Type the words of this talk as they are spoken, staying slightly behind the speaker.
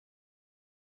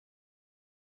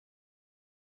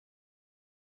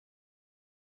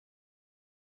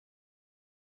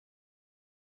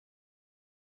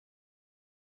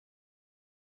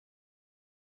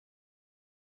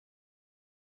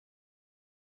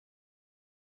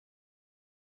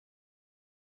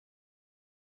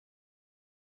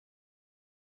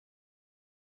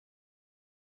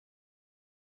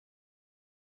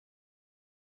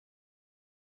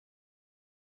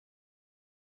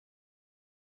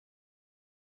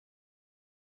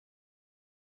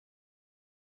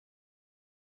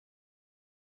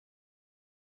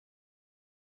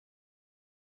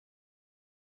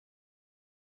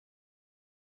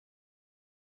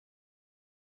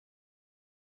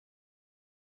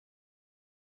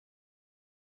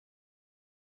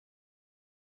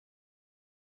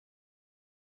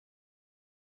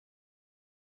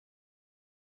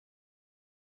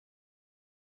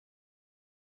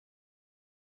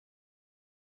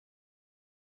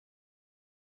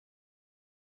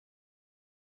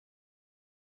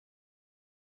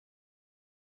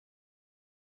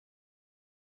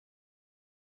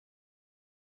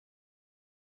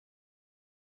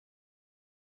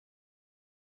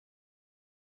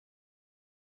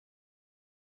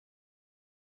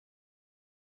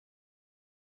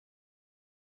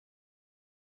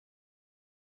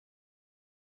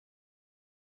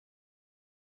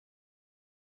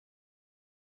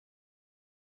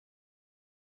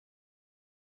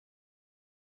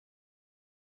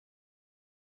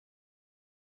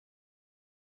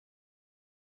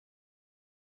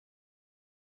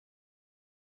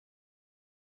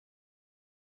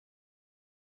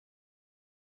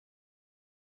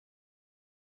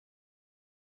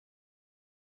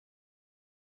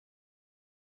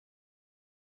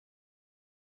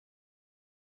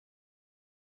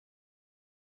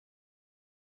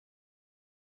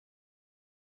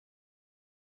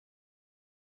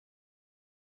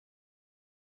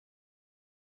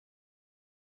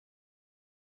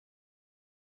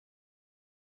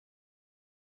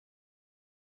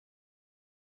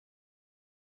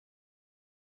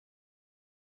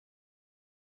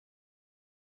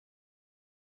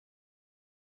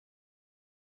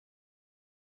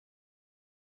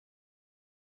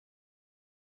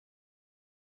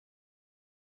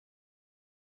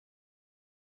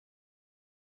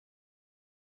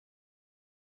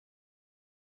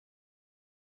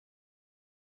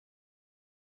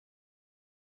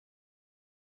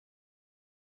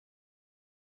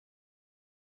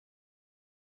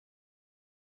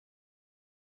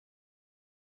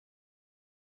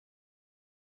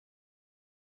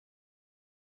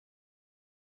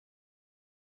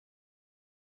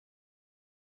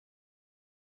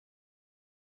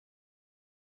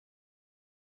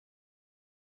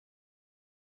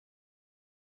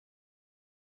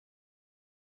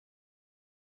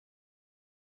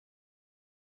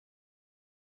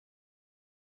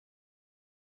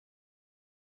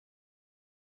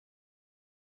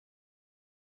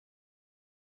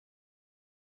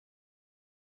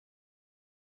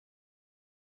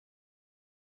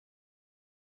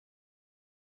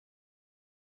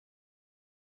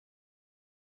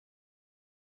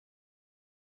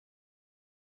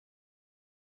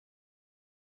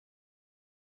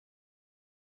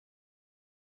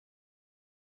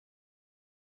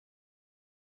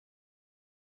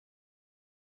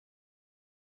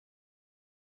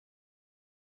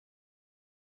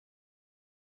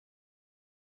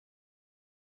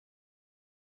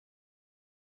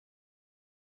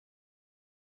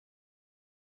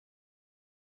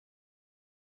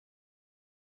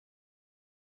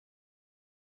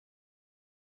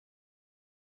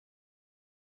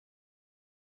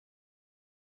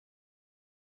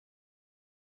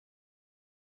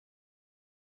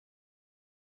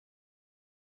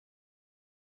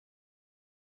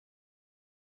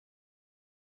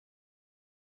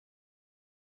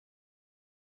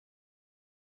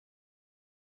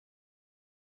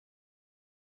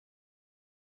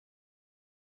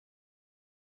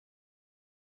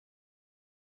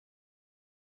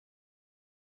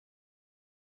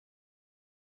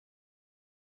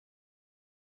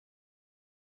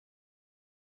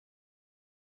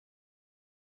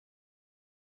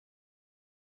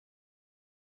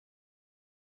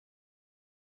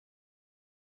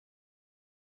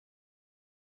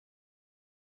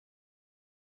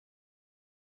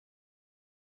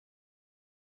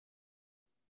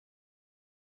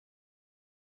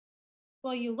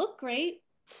Well, you look great.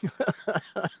 I'm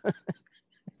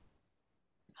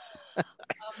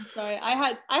sorry.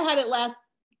 I had it last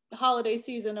holiday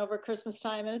season over Christmas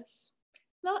time, and it's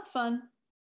not fun.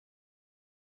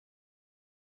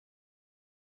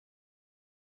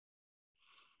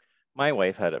 My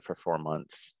wife had it for 4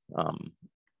 months.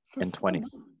 For in 20. 4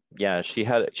 months. Yeah, she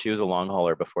had it. She was a long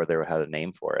hauler before they had a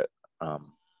name for it.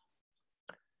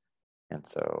 And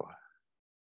so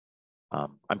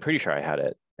I'm pretty sure I had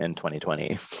it in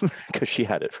 2020 because she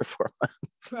had it for 4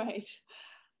 months. Right.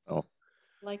 Oh.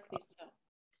 Likely so.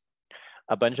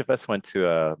 A bunch of us went to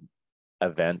a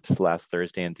event last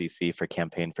Thursday in DC for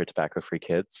Campaign for Tobacco-Free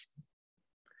Kids.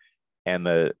 And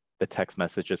the text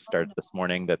messages started this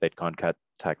morning that they'd contact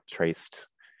traced.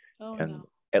 And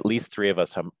at least 3 of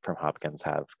us from Hopkins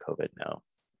have COVID now.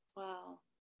 Wow.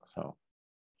 So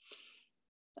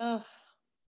ugh.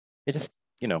 It just,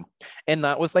 and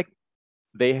that was like,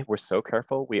 they were so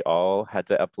careful. We all had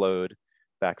to upload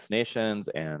vaccinations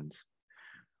and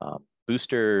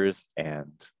boosters,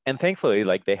 and thankfully,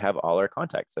 like, they have all our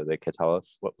contacts, so they could tell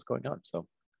us what was going on. So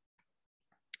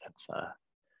that's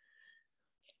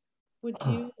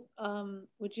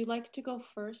would you like to go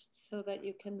first so that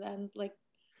you can then, like,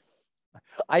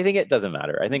 I think it doesn't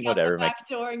matter. I think whatever the back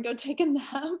door and go take a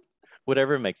nap.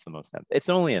 Whatever makes the most sense. It's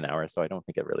only an hour, so I don't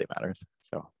think it really matters.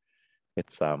 So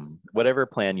it's whatever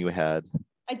plan you had.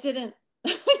 I didn't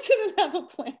have a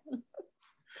plan.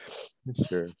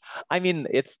 Sure. I mean,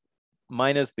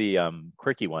 mine is the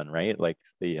quirky one, right? Like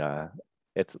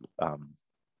it's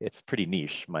pretty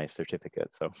niche, my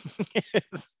certificate. So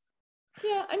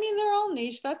yeah, I mean, they're all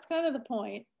niche. That's kind of the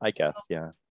point. I guess, yeah.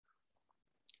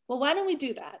 Well, why don't we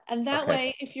do that? And that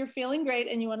way, if you're feeling great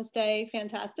and you want to stay,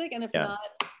 fantastic. And if not,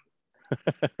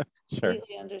 sure.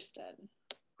 Completely understood.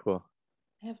 Cool.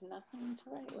 I have nothing to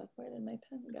write with. Where did my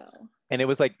pen go? And it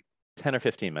was like 10 or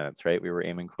 15 minutes, right? We were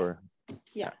aiming for.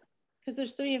 Yeah, because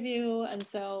there's 3 of you, and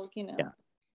so, Yeah.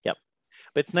 Yep.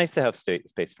 But it's nice to have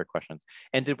space for questions.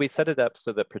 And did we set it up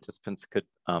so that participants could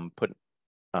put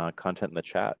content in the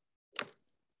chat?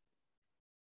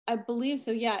 I believe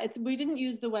so. Yeah, we didn't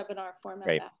use the webinar format.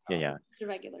 Right. Yeah. It's a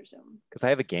regular Zoom. Because I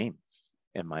have a game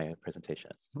in my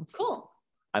presentation. Cool.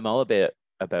 I'm all a bit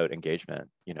about engagement,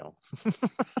 Love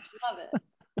it.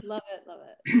 Love it. Love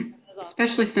it. Awesome.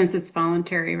 Especially since it's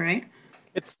voluntary, right?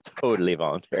 It's totally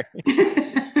voluntary.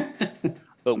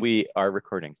 But we are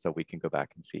recording, so we can go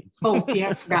back and see. Oh, yeah,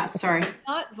 I forgot. Sorry. It's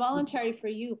not voluntary for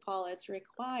you, Paula. It's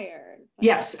required.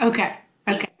 Yes. Okay.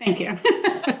 Okay. Thank you.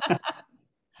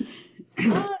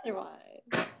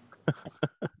 Otherwise.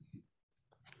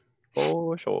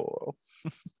 For sure.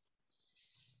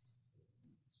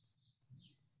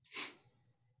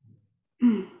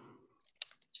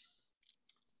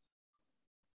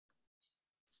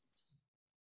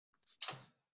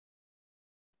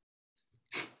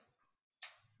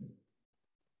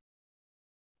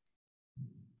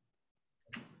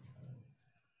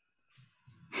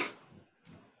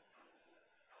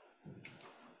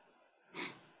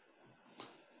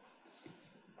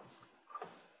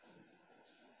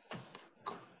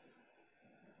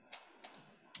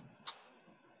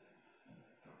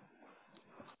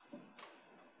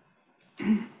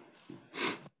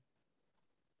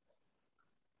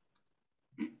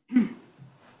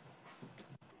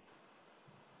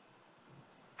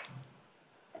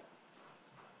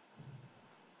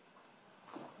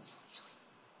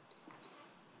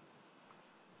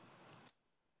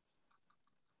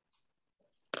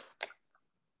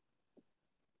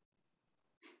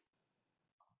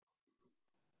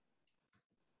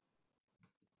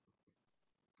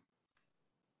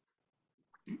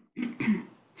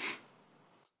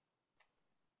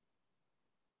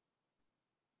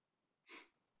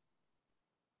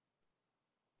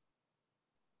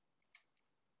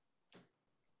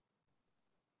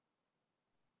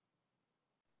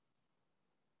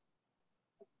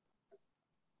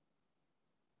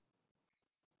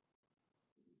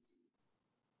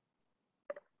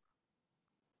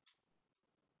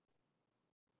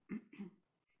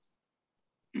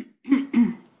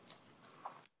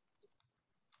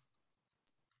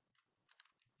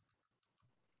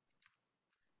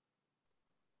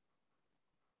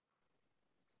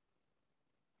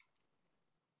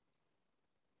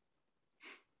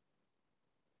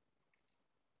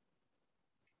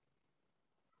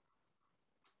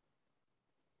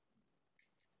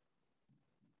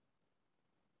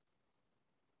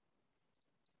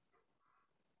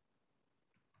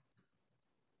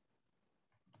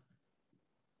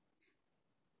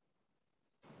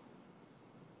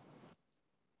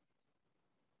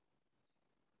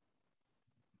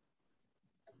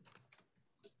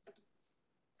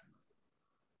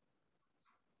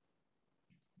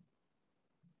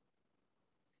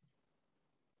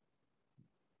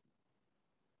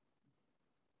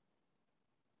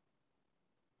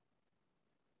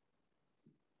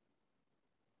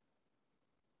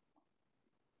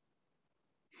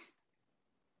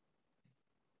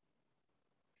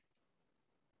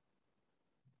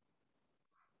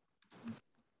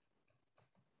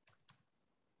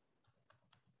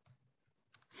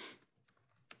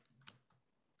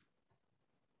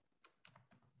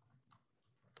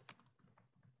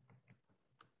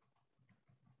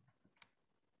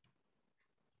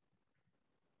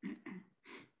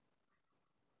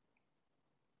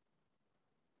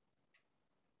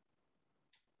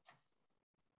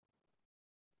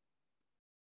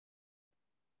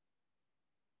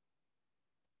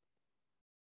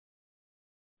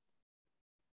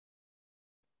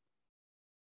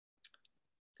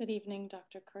 Good evening,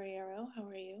 Dr. Curriero. How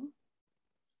are you?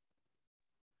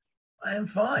 I am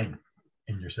fine.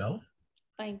 And yourself?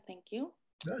 Fine, thank you.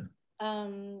 Good.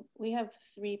 We have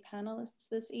 3 panelists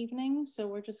this evening, so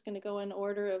we're just going to go in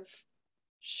order of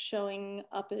showing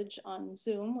uppage on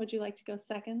Zoom. Would you like to go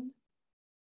second?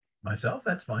 Myself?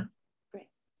 That's fine. Great,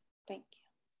 thank you.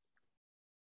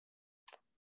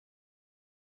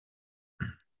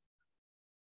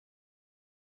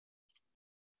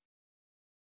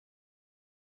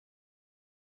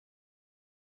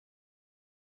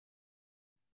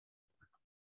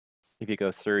 If you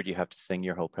go third, you have to sing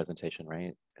your whole presentation,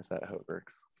 right? Is that how it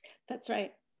works? That's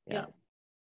right. Yeah.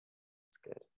 That's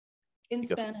good. In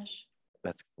Spanish.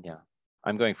 Yeah.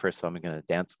 I'm going first, so I'm going to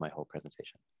dance my whole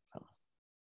presentation. So,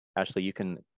 Ashley, you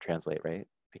can translate, right?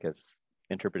 Because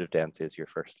interpretive dance is your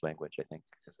first language, I think.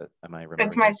 Am I remembering?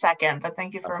 It's my second, but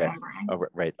thank you for remembering. Oh,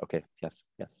 right. Okay. Yes.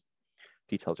 Yes.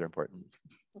 Details are important.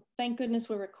 Well, thank goodness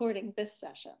we're recording this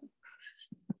session.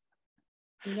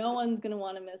 No one's going to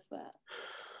want to miss that.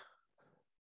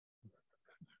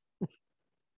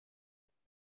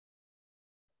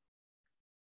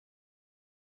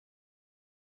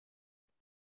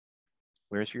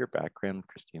 Where's your background,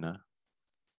 Christina?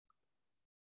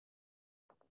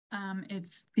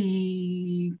 It's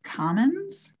the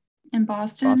Commons in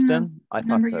Boston. Boston? I thought a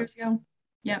number so. of years ago.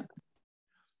 Yep.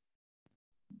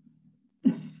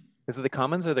 Is it the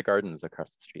Commons or the Gardens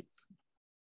across the street?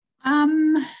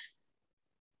 I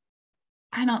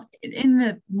don't, in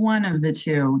the one of the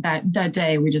two, that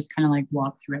day we just kind of like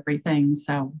walked through everything.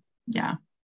 So yeah,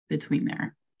 between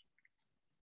there.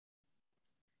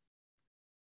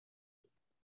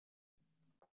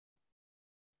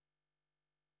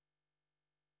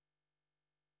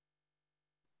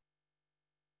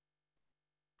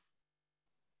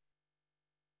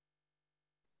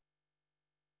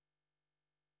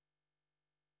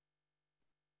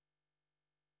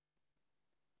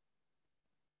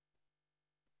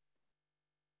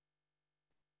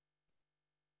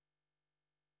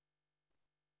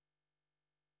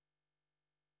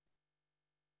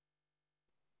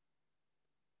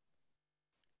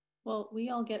 Well, we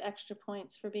all get extra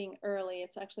points for being early.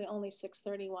 It's actually only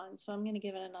 6:31, so I'm going to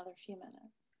give it another few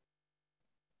minutes.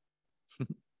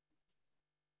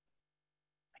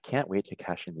 I can't wait to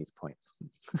cash in these points.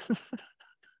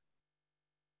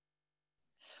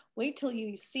 Wait till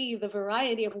you see the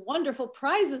variety of wonderful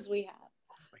prizes we have.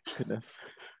 Oh my goodness.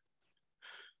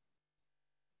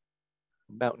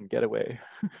 Mountain getaway.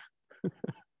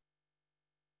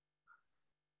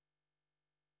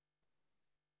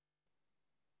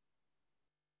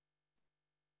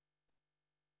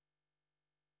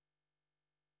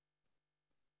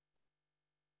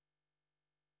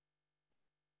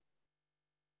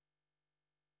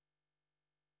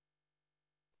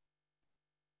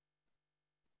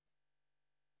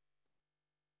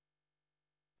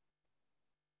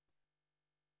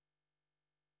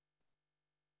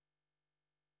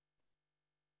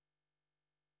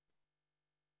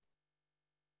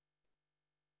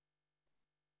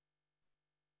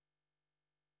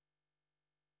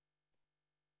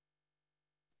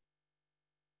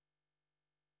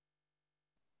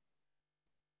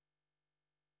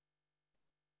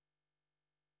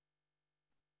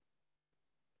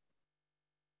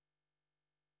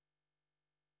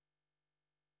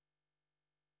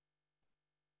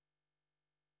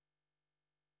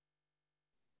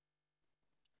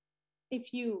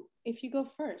 If you go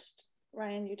first,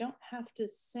 Ryan, you don't have to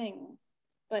sing,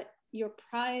 but your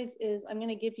prize is I'm going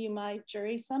to give you my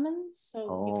jury summons,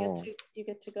 so you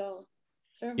get to go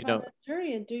serve on the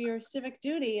jury and do your civic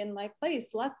duty in my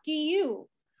place. Lucky you.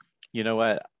 You know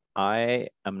what? I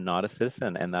am not a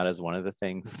citizen, and that is one of the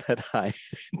things that I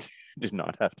do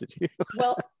not have to do.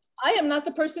 Well, I am not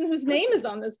the person whose name is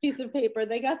on this piece of paper.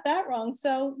 They got that wrong,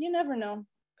 so you never know.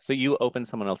 So you opened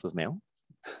someone else's mail?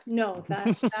 No, that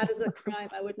is a crime.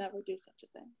 I would never do such a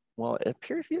thing. Well, it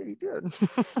appears you did.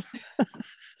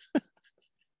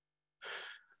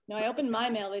 No, I opened my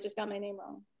mail. They just got my name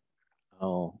wrong.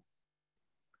 Oh.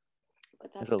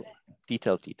 But that's okay.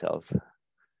 Details.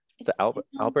 So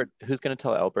Albert, who's going to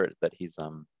tell Albert that he's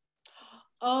singing?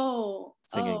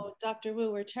 Dr.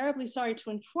 Wu, we're terribly sorry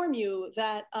to inform you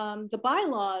that the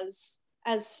bylaws,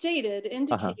 as stated,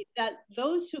 indicate that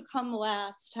those who come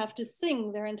last have to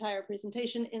sing their entire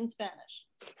presentation in Spanish.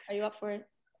 Are you up for it?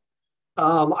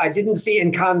 I didn't see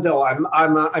Encanto.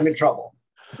 I'm in trouble.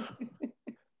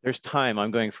 There's time.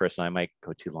 I'm going first, and I might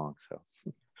go too long. So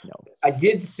no. I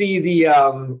did see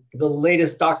the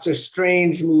latest Doctor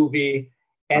Strange movie,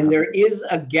 and there is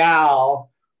a gal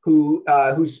who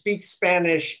speaks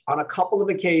Spanish on a couple of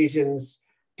occasions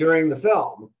during the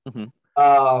film.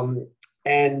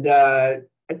 And I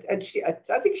think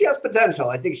she has potential.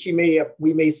 I think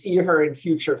we may see her in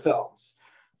future films.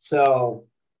 So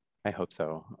I hope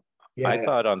so. Yeah, I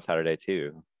saw it on Saturday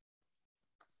too.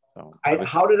 So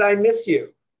how did I miss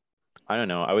you? I don't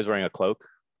know. I was wearing a cloak,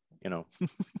 you know.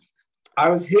 I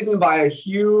was hidden by a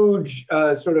huge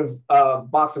sort of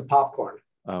box of popcorn.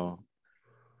 Oh,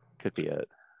 could be it.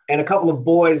 And a couple of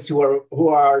boys who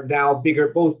are now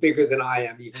both bigger than I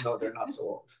am, even though they're not so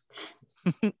old.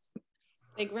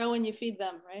 They grow when you feed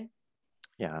them, right?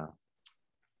 Yeah.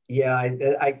 Yeah,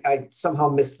 I somehow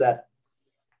missed that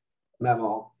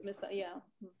memo. Missed that, yeah.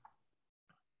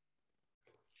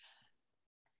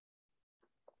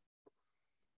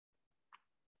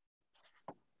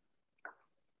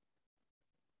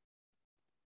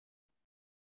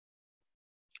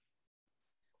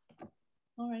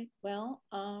 All right, well,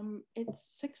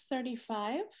 it's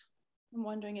 6:35. I'm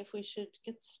wondering if we should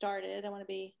get started. I want to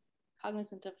be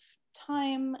cognizant of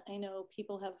time. I know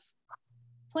people have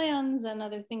plans and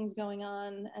other things going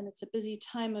on, and it's a busy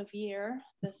time of year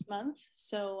this month.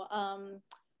 So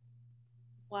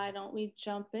why don't we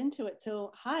jump into it?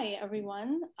 So hi,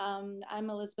 everyone. I'm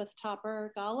Elizabeth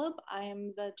Topper Golub. I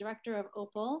am the director of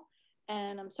OPAL,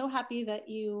 and I'm so happy that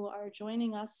you are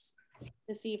joining us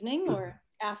this evening or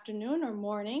afternoon or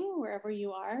morning, wherever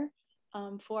you are,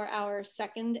 for our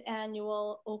second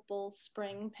annual OPAL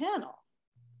Spring panel.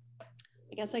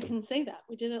 I guess I can say that.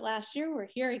 We did it last year, we're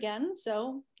here again,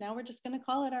 so now we're just gonna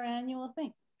call it our annual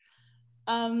thing.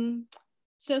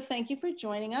 So thank you for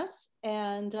joining us,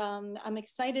 and I'm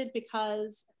excited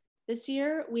because this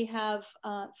year we have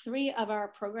 3 of our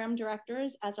program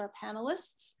directors as our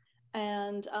panelists,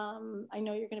 and I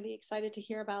know you're gonna be excited to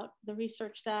hear about the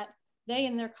research that they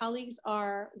and their colleagues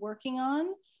are working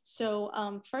on. So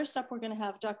first up, we're going to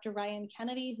have Dr. Ryan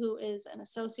Kennedy, who is an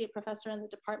associate professor in the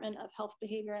Department of Health,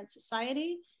 Behavior, and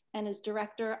Society, and is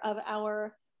director of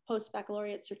our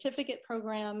post-baccalaureate certificate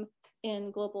program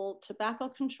in global tobacco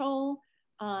control.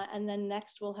 And then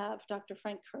next, we'll have Dr.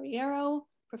 Frank Curriero,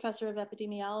 professor of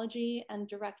epidemiology and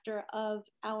director of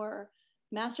our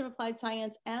Master of Applied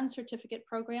Science and certificate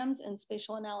programs in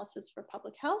spatial analysis for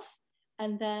public health.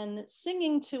 And then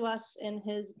singing to us in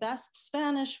his best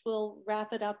Spanish, we'll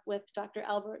wrap it up with Dr.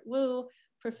 Albert Wu,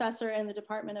 professor in the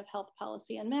Department of Health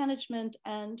Policy and Management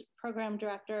and program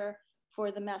director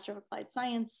for the Master of Applied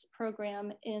Science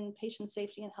program in patient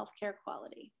safety and healthcare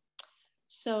quality.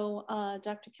 So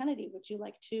Dr. Kennedy, would you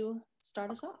like to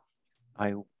start us off?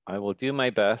 I will do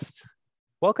my best.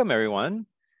 Welcome, everyone.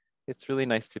 It's really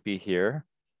nice to be here.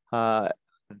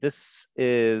 This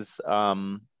is,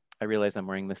 I realize I'm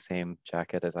wearing the same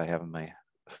jacket as I have in my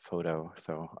photo.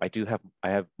 So I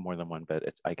have more than one,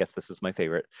 but I guess this is my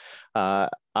favorite.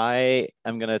 I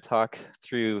am gonna talk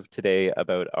through today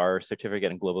about our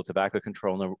certificate in global tobacco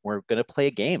control, and we're gonna play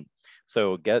a game.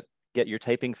 So get your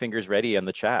typing fingers ready in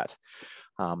the chat.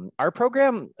 Our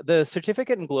program, the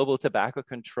certificate in global tobacco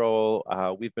control,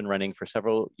 we've been running for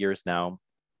several years now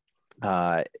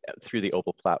through the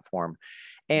OPAL platform.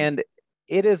 And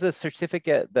it is a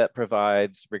certificate that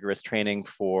provides rigorous training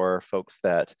for folks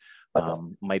that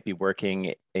might be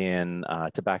working in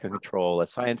tobacco control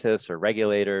as scientists or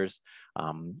regulators.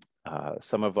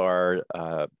 Some of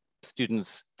our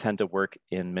students tend to work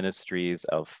in ministries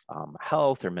of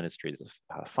health or ministries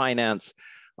of finance.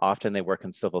 Often they work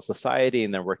in civil society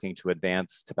and they're working to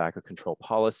advance tobacco control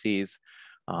policies.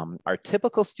 Our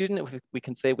typical student, we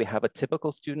can say we have a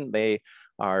typical student, they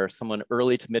are someone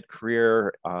early to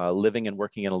mid-career, living and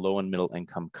working in a low and middle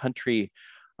income country.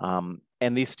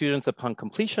 And these students, upon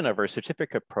completion of our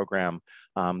certificate program,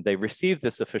 they receive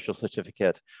this official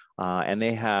certificate and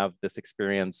they have this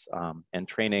experience and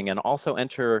training, and also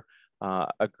enter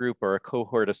a group or a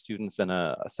cohort of students and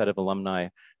a set of alumni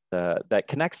that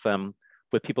connects them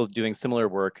with people doing similar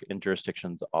work in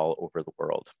jurisdictions all over the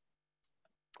world.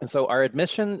 And so our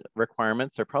admission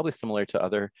requirements are probably similar to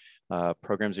other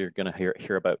programs you're going to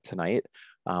hear about tonight.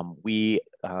 We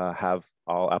have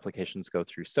all applications go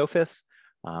through SOFIS.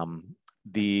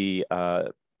 The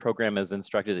program is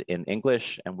instructed in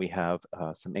English, and we have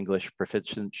some English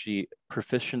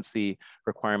proficiency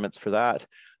requirements for that.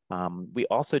 We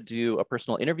also do a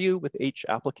personal interview with each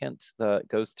applicant that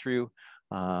goes through.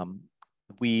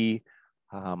 We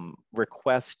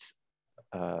request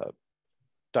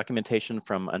documentation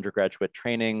from undergraduate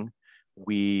training.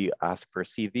 We ask for a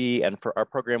CV, and for our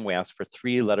program, we ask for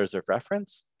 3 letters of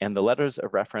reference. And the letters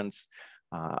of reference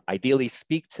ideally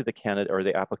speak to the candidate or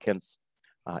the applicant's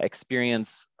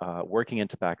experience working in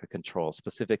tobacco control,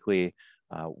 specifically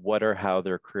what or how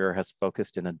their career has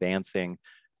focused in advancing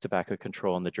tobacco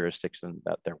control in the jurisdiction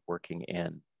that they're working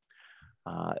in.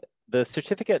 The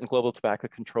certificate in global tobacco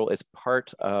control is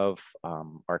part of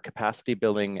our capacity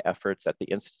building efforts at the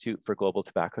Institute for Global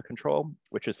Tobacco Control,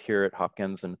 which is here at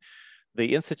Hopkins. And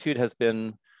the Institute has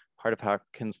been part of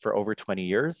Hopkins for over 20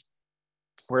 years.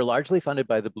 We're largely funded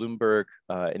by the Bloomberg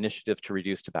Initiative to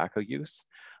Reduce Tobacco Use.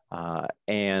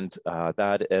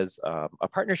 That is a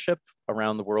partnership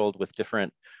around the world with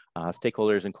different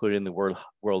stakeholders, including the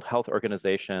World Health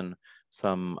Organization,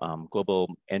 some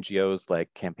global NGOs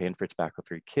like Campaign for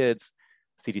Tobacco-Free Kids,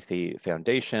 CDC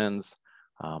foundations,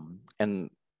 and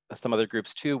some other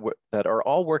groups too that are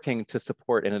all working to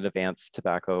support and advance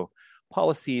tobacco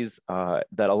policies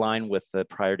that align with the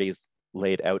priorities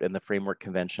laid out in the Framework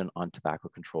Convention on Tobacco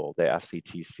Control, the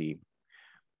FCTC.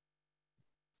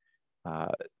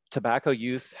 Tobacco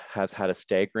use has had a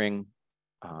staggering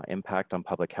impact on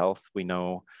public health. We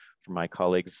know from my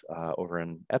colleagues over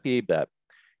in EPI that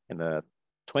in the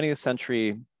 20th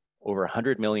century, over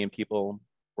 100 million people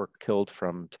were killed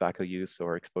from tobacco use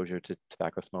or exposure to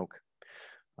tobacco smoke.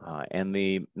 And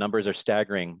the numbers are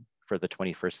staggering for the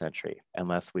 21st century,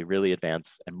 unless we really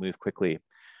advance and move quickly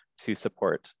to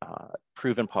support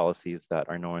proven policies that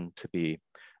are known to be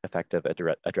effective at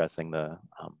addressing the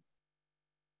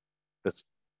this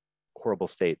horrible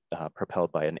state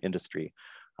propelled by an industry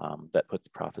that puts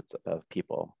profits above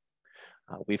people.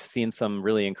 We've seen some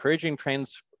really encouraging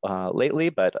trends lately,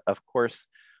 but of course,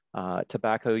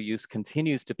 tobacco use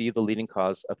continues to be the leading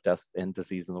cause of death and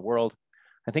disease in the world.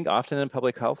 I think often in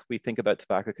public health, we think about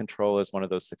tobacco control as one of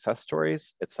those success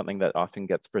stories. It's something that often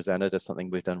gets presented as something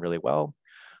we've done really well.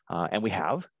 And we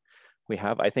have,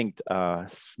 I think,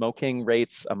 smoking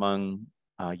rates among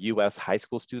US high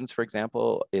school students, for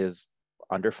example, is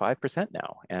under 5%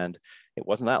 now. And it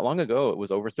wasn't that long ago, it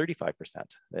was over 35%.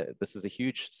 This is a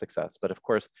huge success. But of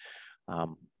course,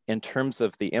 in terms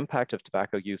of the impact of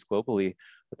tobacco use globally,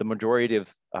 the majority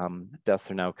of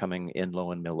deaths are now coming in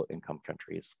low and middle income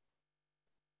countries.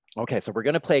 Okay, so we're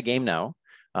gonna play a game now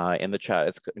in the chat.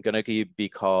 It's gonna be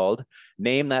called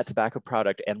Name That Tobacco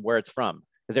Product and Where It's From.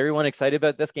 Is everyone excited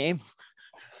about this game?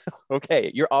 Okay,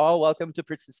 you're all welcome to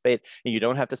participate and you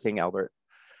don't have to sing, Albert.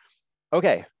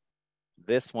 Okay,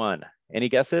 this one, any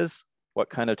guesses what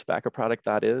kind of tobacco product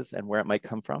that is and where it might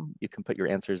come from? You can put your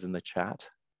answers in the chat.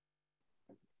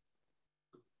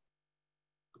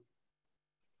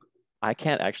 I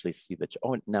can't actually see the,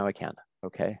 oh, now I can,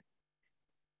 okay.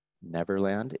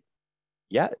 Neverland,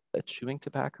 yeah, a chewing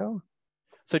tobacco.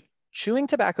 So chewing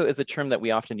tobacco is a term that we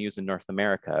often use in North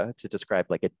America to describe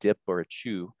like a dip or a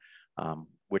chew,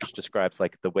 which describes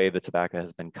like the way the tobacco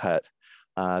has been cut.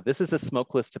 This is a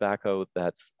smokeless tobacco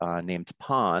that's named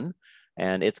Pan,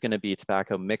 and it's going to be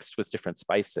tobacco mixed with different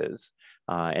spices,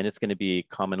 and it's going to be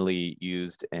commonly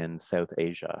used in South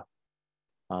Asia.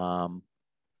 All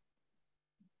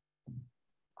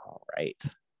right.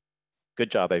 Good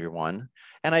job, everyone.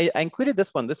 And I included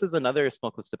this one. This is another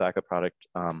smokeless tobacco product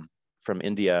from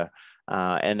India.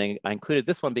 And I included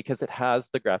this one because it has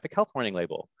the graphic health warning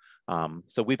label.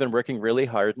 So we've been working really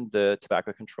hard in the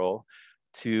tobacco control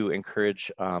to encourage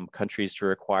countries to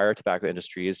require tobacco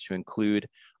industries to include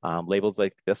labels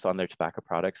like this on their tobacco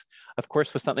products. Of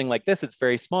course, with something like this, it's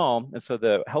very small. And so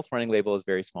the health warning label is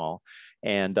very small.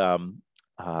 And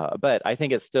but I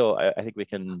think it's still, I think we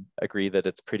can agree that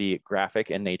it's pretty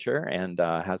graphic in nature and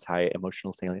has high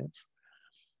emotional salience.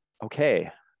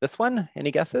 Okay, this one,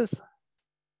 any guesses?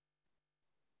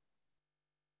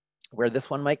 Where this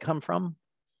one might come from?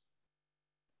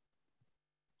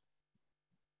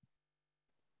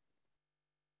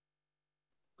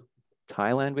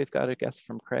 Thailand, we've got a guess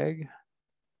from Craig.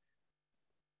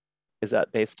 Is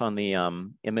that based on the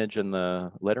image and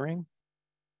the lettering?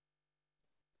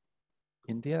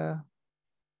 India,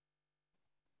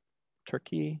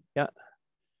 Turkey, yeah.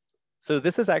 So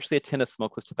this is actually a tin of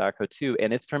smokeless tobacco too,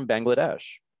 and it's from Bangladesh.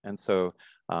 And so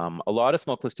a lot of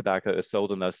smokeless tobacco is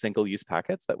sold in those single-use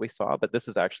packets that we saw, but this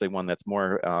is actually one that's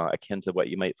more akin to what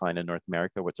you might find in North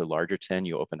America, where it's a larger tin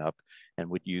you open up and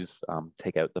would use,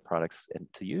 take out the products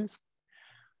to use.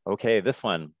 Okay, this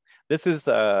one. This is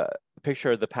a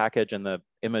picture of the package, and the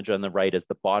image on the right is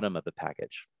the bottom of the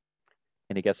package.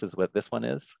 Any guesses what this one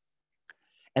is?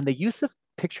 And the use of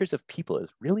pictures of people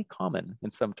is really common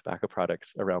in some tobacco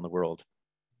products around the world.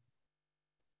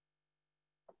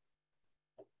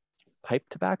 Pipe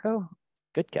tobacco,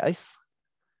 good guess.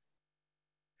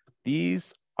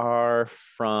 These are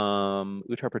from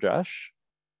Uttar Pradesh,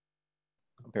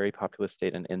 a very populous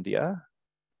state in India.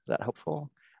 Is that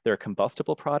helpful? They're a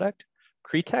combustible product.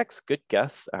 Kretex, good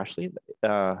guess, Ashley.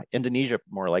 Indonesia,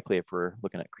 more likely if we're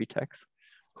looking at Kretex.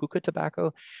 Hookah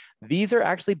tobacco. These are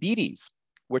actually bidis,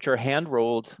 which are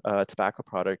hand-rolled tobacco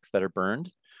products that are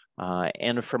burned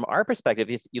And from our perspective,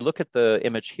 if you look at the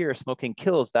image here, smoking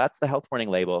kills, that's the health warning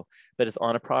label that is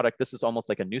on a product. This is almost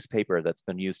like a newspaper that's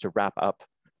been used to wrap up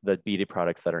the beauty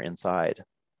products that are inside.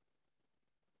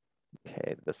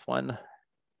 Okay, this one.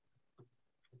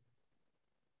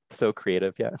 So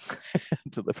creative, yes,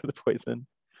 deliver the poison.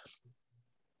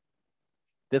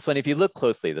 This one, if you look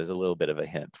closely, there's a little bit of a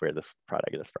hint where this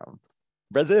product is from.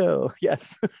 Brazil,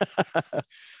 yes.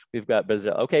 We've got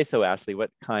Brazil. Okay, so Ashley,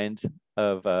 what kind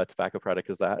of tobacco product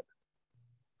is that?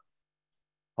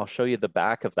 I'll show you the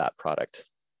back of that product.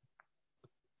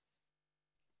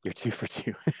 You're 2 for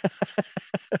 2.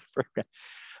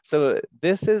 So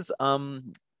this is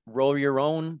roll your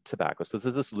own tobacco. So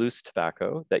this is loose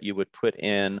tobacco that you would put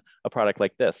in a product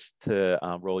like this to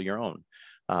roll your own.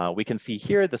 We can see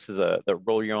here, this is the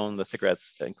roll your own. The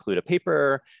cigarettes include a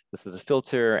paper. This is a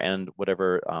filter and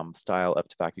whatever style of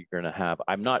tobacco you're going to have.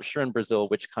 I'm not sure in Brazil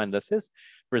which kind this is.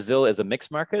 Brazil is a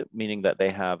mixed market, meaning that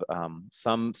they have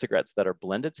some cigarettes that are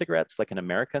blended cigarettes, like an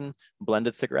American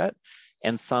blended cigarette,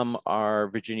 and some are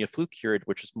Virginia flue cured,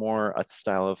 which is more a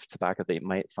style of tobacco that you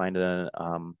might find in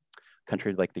a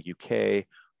country like the UK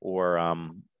or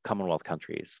Commonwealth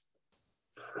countries.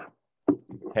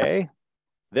 Okay,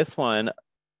 this one.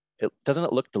 Doesn't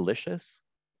it look delicious?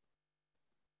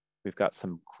 We've got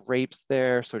some grapes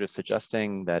there, sort of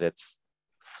suggesting that it's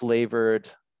flavored,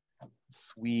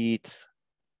 sweet.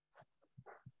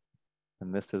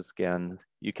 And this is, again,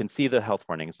 you can see the health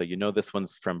warning. So you know this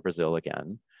one's from Brazil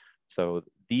again. So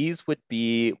these would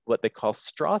be what they call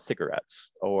straw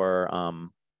cigarettes, or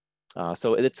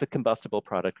so it's a combustible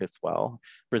product as well.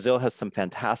 Brazil has some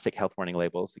fantastic health warning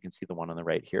labels. You can see the one on the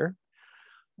right here.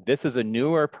 This is a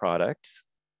newer product.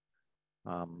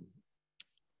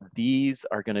 These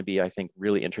are going to be, I think,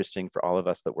 really interesting for all of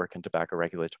us that work in tobacco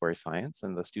regulatory science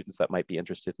and the students that might be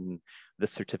interested in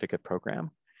this certificate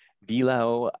program.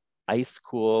 Velo Ice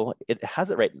Cool, it has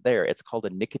it right there. It's called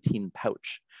a nicotine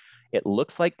pouch. It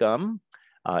looks like gum.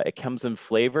 It comes in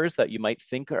flavors that you might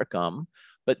think are gum,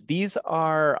 but these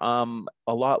are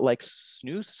a lot like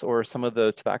snus or some of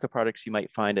the tobacco products you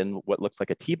might find in what looks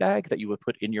like a tea bag that you would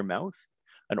put in your mouth.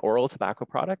 An oral tobacco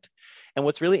product. And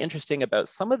what's really interesting about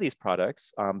some of these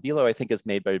products, Velo I think is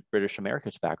made by British America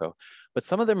Tobacco, but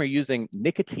some of them are using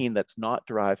nicotine that's not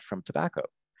derived from tobacco.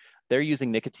 They're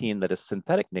using nicotine that is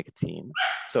synthetic nicotine,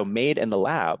 so made in the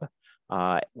lab,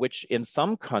 which in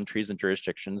some countries and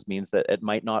jurisdictions means that it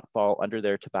might not fall under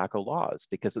their tobacco laws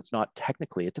because it's not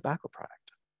technically a tobacco product.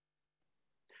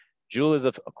 Juul is,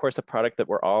 of course, a product that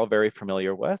we're all very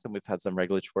familiar with, and we've had some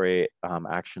regulatory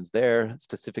actions there,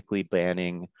 specifically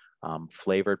banning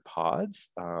flavored pods,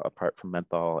 apart from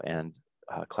menthol and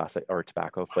classic or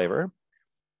tobacco flavor.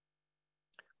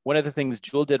 One of the things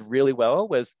Juul did really well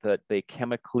was that they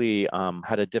chemically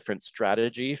had a different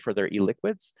strategy for their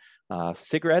e-liquids.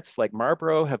 Cigarettes like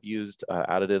Marlboro have used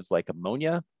additives like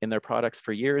ammonia in their products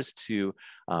for years to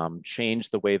change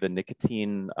the way the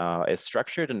nicotine is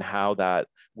structured and how that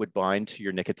would bind to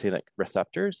your nicotinic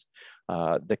receptors.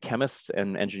 The chemists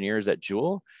and engineers at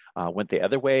Juul went the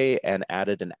other way and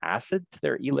added an acid to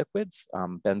their e-liquids.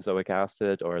 Benzoic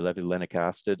acid or levulinic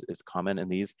acid is common in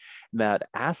these. That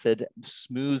acid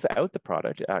smooths out the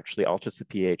product. It actually alters the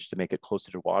pH to make it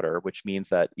closer to water, which means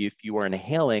that if you are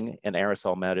inhaling an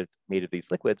aerosol made of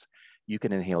these liquids, you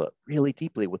can inhale it really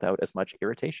deeply without as much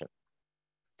irritation.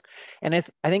 And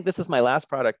I think this is my last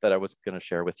product that I was going to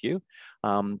share with you.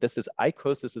 This is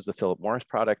IQOS. This is the Philip Morris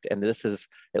product. And this is,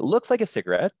 it looks like a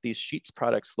cigarette. These Sheets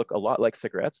products look a lot like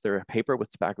cigarettes. They're a paper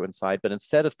with tobacco inside, but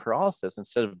instead of pyrolysis,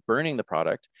 instead of burning the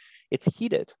product, it's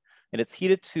heated. And it's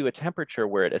heated to a temperature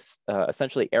where it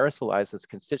essentially aerosolizes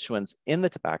constituents in the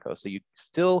tobacco. So you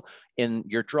still, in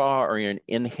your draw or your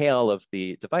inhale of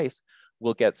the device,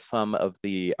 will get some of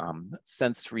the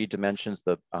sensory dimensions,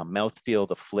 the mouthfeel,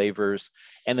 the flavors,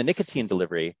 and the nicotine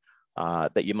delivery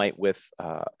that you might with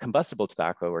combustible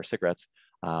tobacco or cigarettes,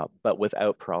 but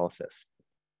without pyrolysis.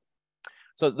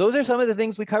 So those are some of the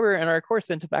things we cover in our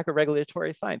course in tobacco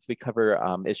regulatory science. We cover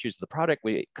issues of the product.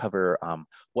 We cover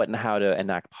what and how to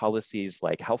enact policies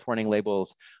like health warning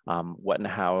labels, what and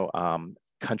how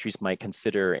countries might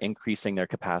consider increasing their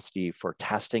capacity for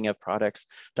testing of products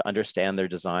to understand their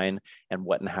design, and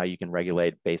what and how you can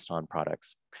regulate based on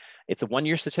products. It's a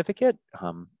one-year certificate.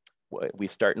 We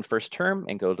start in first term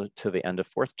and go to the end of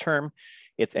fourth term.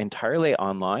 It's entirely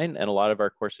online, and a lot of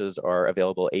our courses are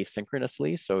available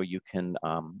asynchronously. So you can,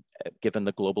 given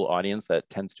the global audience that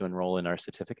tends to enroll in our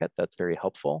certificate, that's very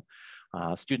helpful.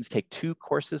 Students take 2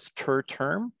 courses per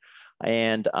term,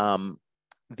 and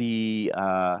the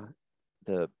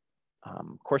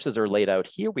courses are laid out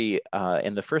here. We,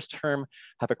 in the first term,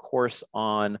 have a course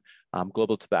on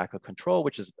global tobacco control,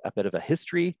 which is a bit of a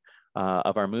history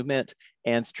of our movement,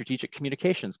 and strategic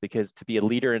communications, because to be a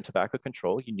leader in tobacco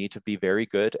control, you need to be very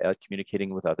good at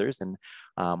communicating with others.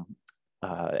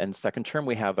 And second term,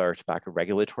 we have our tobacco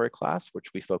regulatory class,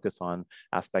 which we focus on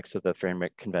aspects of the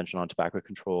Framework Convention on Tobacco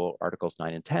Control, Articles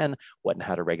 9 and 10, what and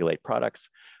how to regulate products,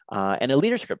 and a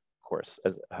leadership course,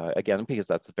 again, because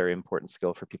that's a very important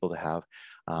skill for people to have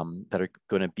that are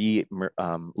going to be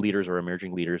leaders or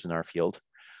emerging leaders in our field.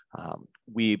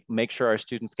 We make sure our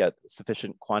students get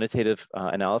sufficient quantitative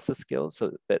analysis skills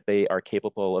so that they are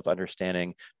capable of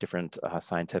understanding different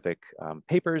scientific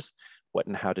papers, what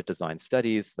and how to design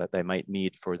studies that they might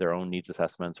need for their own needs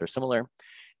assessments or similar.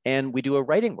 And we do a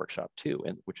writing workshop too,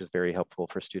 which is very helpful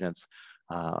for students.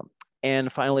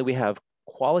 And finally, we have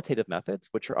qualitative methods,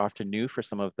 which are often new for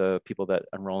some of the people that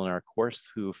enroll in our course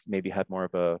who've maybe had more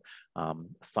of a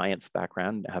science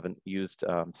background, haven't used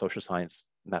social science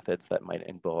methods that might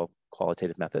involve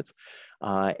qualitative methods,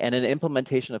 and an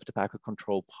implementation of tobacco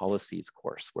control policies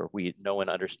course, where we know and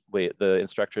understand, the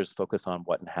instructors focus on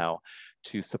what and how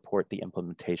to support the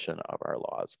implementation of our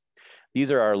laws. These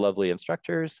are our lovely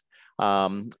instructors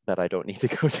that I don't need to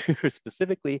go to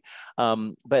specifically,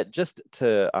 but just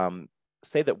to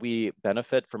say that we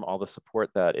benefit from all the support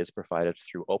that is provided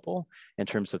through OPAL in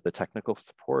terms of the technical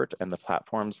support and the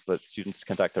platforms that students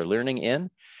conduct their learning in.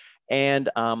 And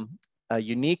a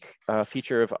unique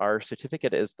feature of our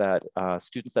certificate is that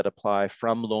students that apply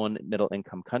from low and middle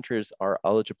income countries are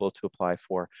eligible to apply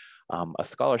for a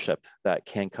scholarship that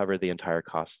can cover the entire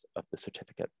cost of the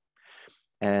certificate.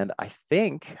 And I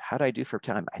think, how do I do for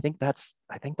time? I think that's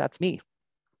me.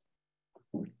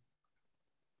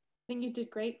 I think you did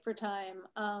great for time.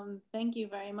 Thank you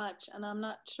very much. And I'm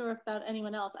not sure about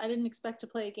anyone else. I didn't expect to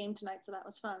play a game tonight, so that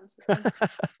was fun.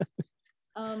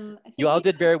 So you all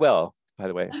did very well, by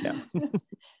the way. Yeah.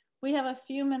 We have a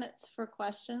few minutes for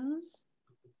questions,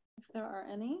 if there are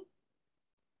any.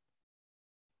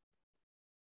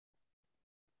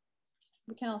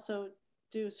 We can also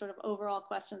do sort of overall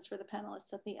questions for the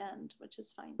panelists at the end, which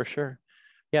is fine. For sure.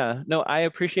 Yeah, no, I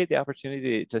appreciate the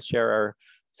opportunity to share our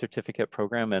certificate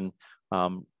program and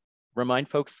remind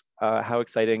folks how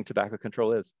exciting tobacco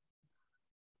control is.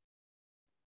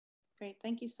 Great,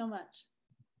 thank you so much.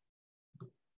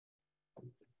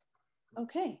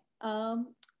 Okay,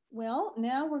 well,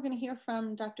 now we're going to hear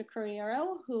from Dr.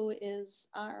 Curriero, who is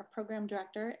our program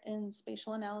director in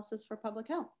Spatial Analysis for Public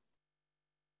Health.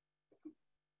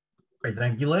 Great,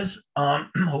 thank you, Liz.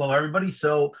 Hello, everybody.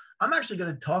 So I'm actually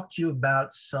going to talk to you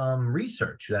about some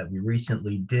research that we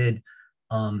recently did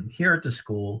here at the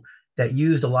school that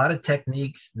used a lot of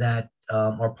techniques that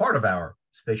are part of our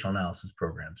spatial analysis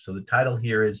program. So the title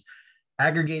here is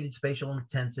Aggregated Spatial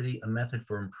Intensity, a Method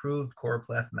for Improved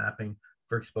Choropleth Mapping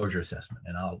for Exposure Assessment.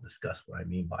 And I'll discuss what I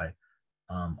mean by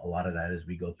a lot of that as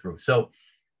we go through. So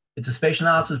it's a spatial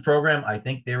analysis program. I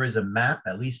think there is a map,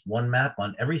 at least one map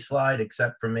on every slide,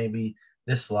 except for maybe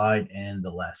this slide and the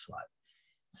last slide.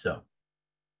 So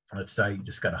let's start. You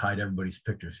just got to hide everybody's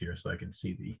pictures here so I can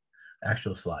see the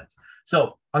actual slides.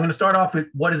 So I'm going to start off with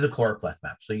what is a choropleth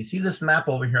map. So you see this map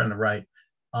over here on the right.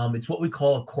 It's what we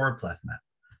call a choropleth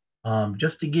map.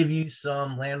 Just to give you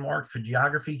some landmarks for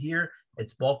geography here,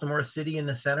 it's Baltimore City in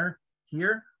the center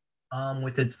here.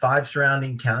 With its 5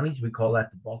 surrounding counties. We call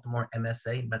that the Baltimore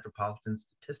MSA, Metropolitan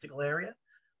Statistical Area.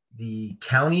 The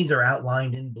counties are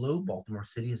outlined in blue. Baltimore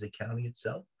City is a county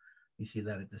itself. You see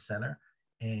that at the center.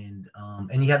 And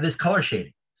you have this color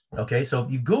shading. Okay, so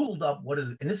if you Googled up what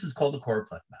is, and this is called a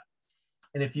choropleth map.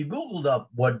 And if you Googled up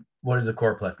what is a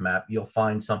choropleth map, you'll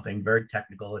find something very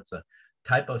technical. It's a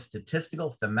type of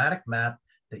statistical thematic map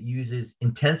that uses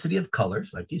intensity of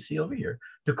colors, like you see over here,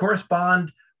 to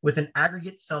correspond with an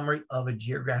aggregate summary of a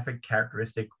geographic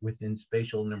characteristic within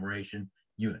spatial enumeration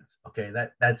units. Okay,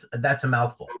 that's a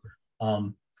mouthful.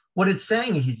 What it's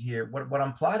saying is here, what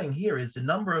I'm plotting here is the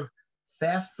number of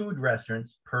fast food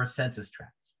restaurants per census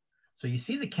tracts. So you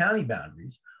see the county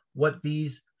boundaries. What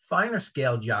these finer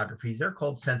scale geographies, they're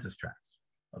called census tracts.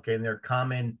 Okay, and they're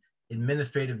common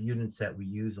administrative units that we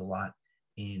use a lot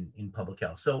in public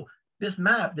health. So this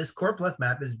map, this choropleth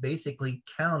map, is basically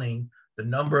counting the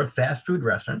number of fast food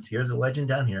restaurants, here's a legend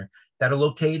down here, that are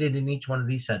located in each one of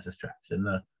these census tracts. And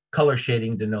the color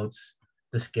shading denotes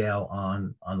the scale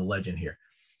on the legend here.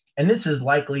 And this is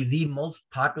likely the most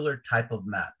popular type of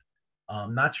map,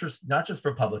 not just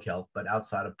for public health, but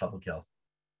outside of public health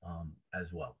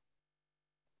as well.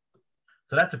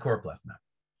 So that's a choropleth map.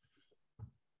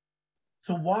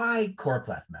 So why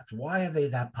choropleth maps? Why are they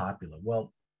that popular?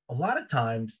 Well, a lot of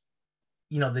times,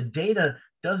 you know, the data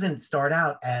doesn't start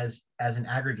out as an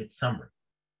aggregate summary.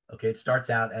 Okay, it starts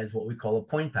out as what we call a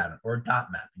point pattern or a dot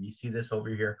map. And you see this over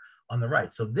here on the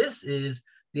right. So this is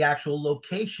the actual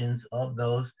locations of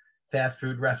those fast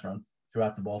food restaurants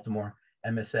throughout the Baltimore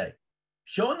MSA.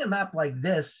 Showing a map like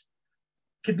this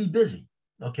could be busy,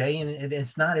 okay? And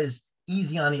it's not as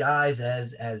easy on the eyes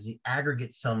as the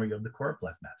aggregate summary of the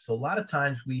choropleth map. So a lot of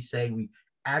times we say we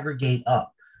aggregate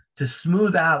up to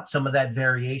smooth out some of that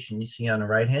variation you see on the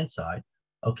right-hand side,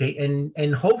 okay?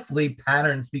 And hopefully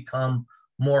patterns become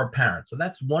more apparent. So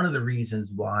that's one of the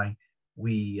reasons why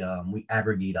we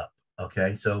aggregate up,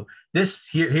 okay? So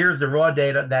here's the raw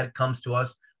data that comes to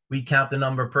us. We count the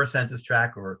number per census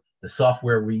tract, or the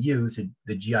software we use,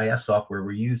 the GIS software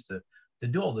we use to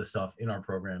do all this stuff in our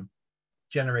program,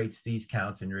 generates these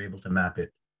counts, and you're able to map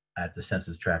it at the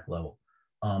census tract level.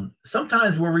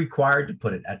 Sometimes we're required to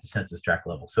put it at the census tract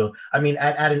level. So, I mean,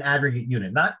 at an aggregate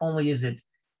unit. Not only is it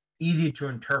easy to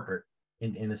interpret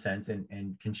in a sense,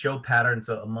 and can show patterns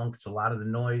amongst a lot of the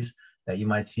noise that you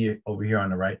might see over here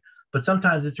on the right, but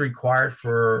sometimes it's required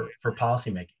for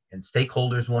policymaking, and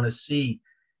stakeholders want to see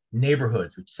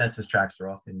neighborhoods, which census tracts are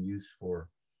often used for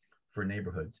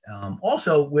neighborhoods.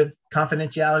 Also with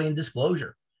confidentiality and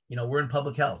disclosure, you know, we're in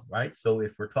public health, right? So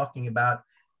if we're talking about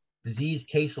disease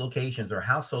case locations or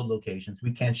household locations,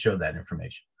 we can't show that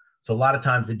information. So a lot of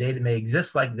times the data may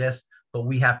exist like this, but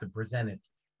we have to present it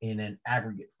in an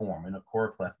aggregate form, in a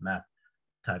choropleth map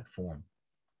type form.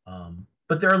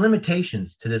 But there are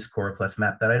limitations to this choropleth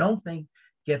map that I don't think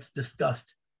gets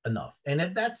discussed enough. And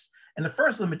the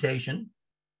first limitation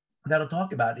that I'll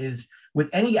talk about is, with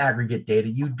any aggregate data,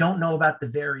 you don't know about the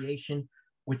variation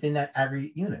within that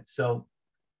aggregate unit. So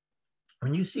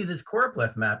when you see this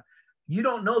choropleth map, you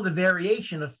don't know the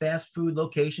variation of fast food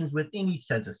locations within each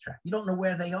census tract. You don't know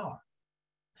where they are.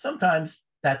 Sometimes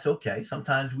that's okay.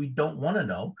 Sometimes we don't want to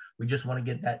know. We just want to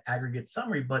get that aggregate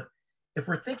summary. But if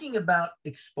we're thinking about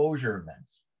exposure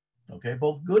events, okay,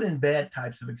 both good and bad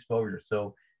types of exposure,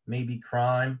 so maybe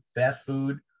crime, fast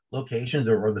food locations,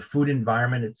 or the food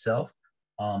environment itself,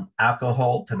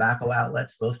 alcohol, tobacco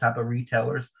outlets, those type of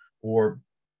retailers, or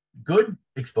good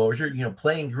exposure, you know,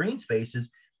 play in green spaces.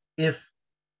 If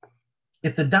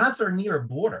the dots are near a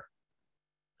border,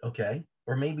 okay,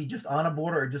 or maybe just on a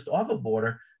border or just off a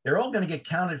border, they're all going to get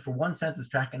counted for one census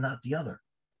tract and not the other.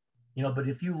 You know, but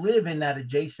if you live in that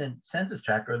adjacent census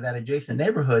tract or that adjacent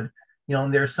neighborhood, you know,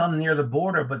 and there's some near the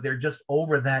border, but they're just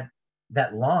over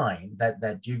that line,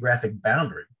 that geographic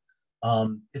boundary,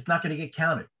 it's not going to get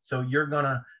counted. So you're going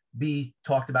to be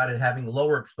talked about as having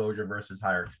lower exposure versus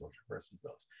higher exposure versus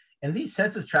those. And these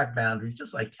census tract boundaries,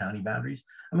 just like county boundaries,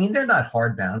 I mean, they're not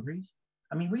hard boundaries.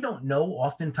 I mean, we don't know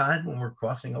oftentimes when we're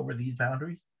crossing over these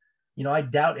boundaries. You know, I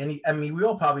doubt I mean, we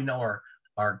all probably know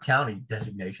our county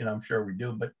designation. I'm sure we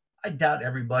do, but I doubt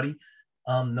everybody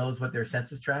knows what their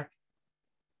census tract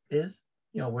is.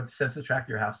 You know, what census tract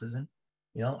your house is in.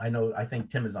 You know, I think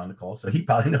Tim is on the call, so he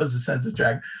probably knows the census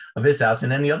tract of his house,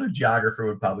 and any other geographer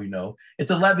would probably know.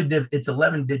 It's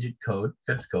 11-digit code,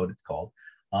 FIPS code it's called,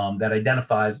 that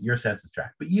identifies your census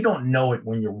tract, but you don't know it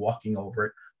when you're walking over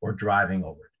it or driving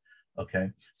over it, okay?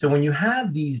 So when you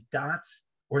have these dots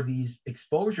or these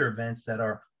exposure events that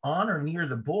are on or near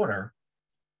the border,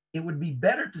 it would be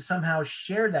better to somehow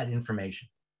share that information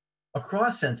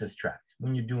across census tracts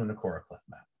when you're doing the choropleth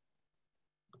map.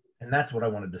 And that's what I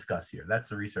want to discuss here.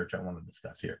 That's the research I want to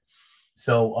discuss here.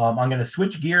 So I'm going to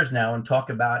switch gears now and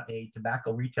talk about a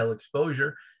tobacco retail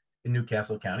exposure in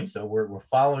Newcastle County. So we're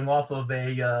following off of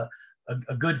a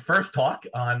good first talk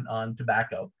on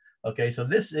tobacco. Okay, so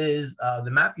this is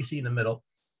the map you see in the middle.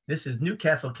 This is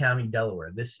Newcastle County,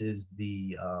 Delaware. This is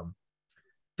the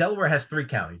Delaware has 3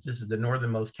 counties. This is the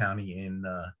northernmost county in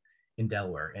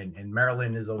Delaware, and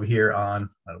Maryland is over here on,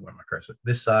 I don't know where my cursor,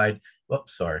 this side.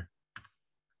 Whoops, sorry.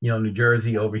 You know, New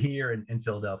Jersey over here, and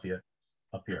Philadelphia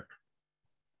up here.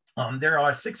 There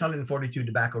are 642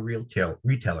 tobacco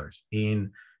retailers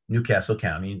in Newcastle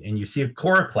County, and you see a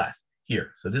choropleth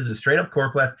here. So this is a straight up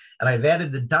choropleth, and I've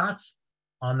added the dots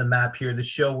on the map here to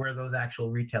show where those actual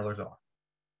retailers are.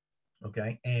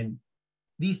 Okay, and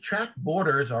these tract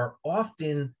borders are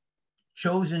often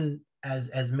chosen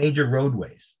as major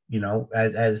roadways, you know,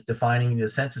 as defining, the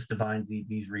census defines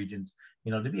these regions,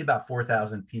 you know, to be about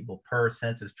 4,000 people per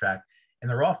census tract. And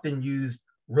they're often used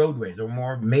roadways or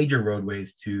more major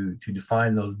roadways to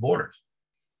define those borders.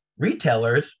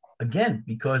 Retailers, again,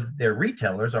 because they're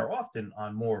retailers, are often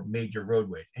on more major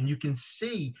roadways. And you can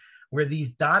see where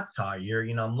these dots are here.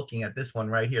 You know, I'm looking at this one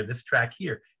right here, this track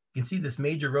here. You can see this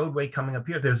major roadway coming up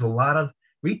here. There's a lot of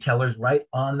retailers right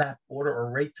on that border,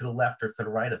 or right to the left or to the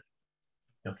right of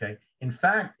it. Okay. In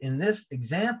fact, in this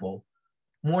example,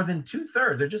 more than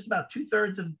 2/3, or just about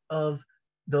 2/3 of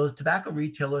those tobacco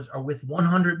retailers are with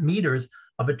 100 meters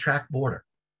of a track border.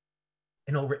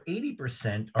 And over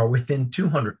 80% are within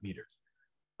 200 meters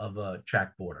of a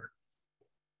track border.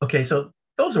 Okay, so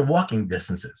those are walking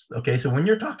distances. Okay, so when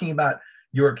you're talking about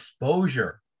your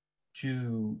exposure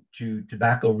to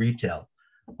tobacco retail,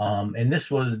 and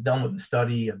this was done with a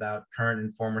study about current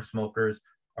and former smokers.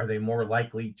 Are they more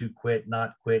likely to quit,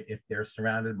 not quit, if they're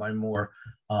surrounded by more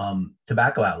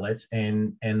tobacco outlets?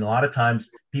 And a lot of times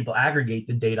people aggregate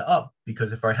the data up,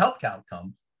 because if our health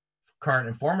outcomes, current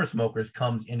and former smokers,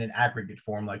 comes in an aggregate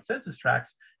form like census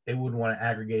tracts, they would want to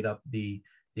aggregate up the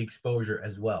exposure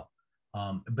as well.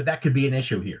 But that could be an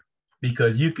issue here,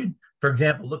 because you could, for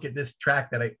example, look at this track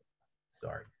that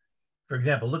for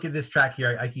example, look at this track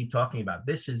here I keep talking about.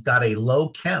 This has got a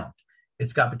low count.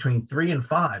 It's got between 3 and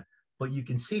 5, but you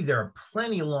can see there are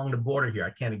plenty along the border here.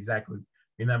 I can't exactly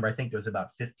remember. I think there's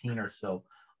about 15 or so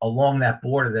along that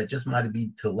border that just might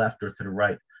be to the left or to the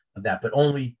right of that, but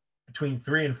only between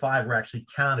 3 and 5 were actually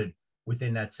counted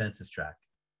within that census tract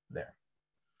there.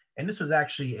 And this was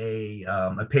actually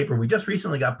a paper we just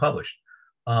recently got published,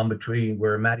 between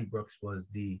where Maddie Brooks was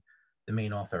the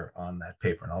main author on that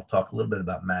paper. And I'll talk a little bit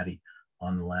about Maddie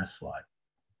on the last slide.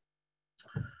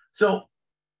 So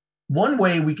one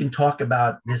way we can talk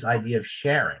about this idea of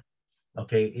sharing,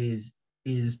 okay, is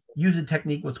use a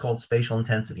technique what's called spatial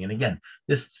intensity. And again,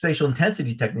 this spatial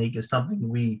intensity technique is something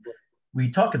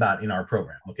we talk about in our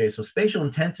program. Okay, so spatial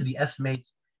intensity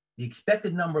estimates the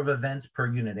expected number of events per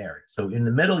unit area. So in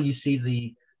the middle, you see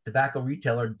the tobacco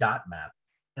retailer dot map.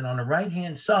 And on the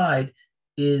right-hand side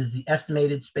is the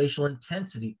estimated spatial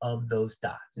intensity of those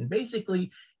dots. And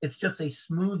basically, it's just a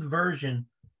smooth version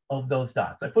of those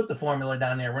dots. I put the formula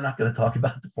down there. We're not going to talk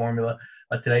about the formula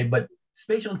today, but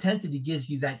spatial intensity gives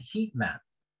you that heat map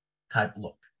type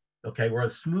look. Okay, we're a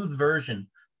smooth version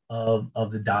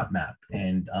of the dot map.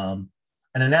 And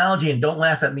an analogy, and don't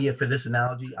laugh at me for this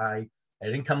analogy, I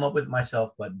didn't come up with it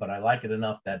myself, but I like it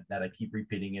enough that I keep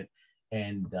repeating it.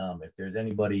 And if there's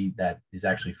anybody that is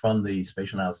actually from the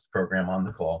spatial analysis program on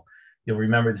the call, you'll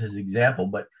remember this as an example.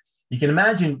 But you can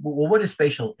imagine, well, what is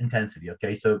spatial intensity?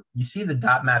 Okay, so you see the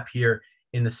dot map here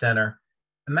in the center.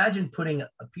 Imagine putting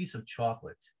a piece of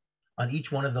chocolate on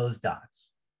each one of those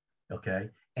dots. Okay,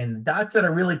 and the dots that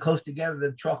are really close together,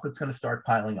 the chocolate's going to start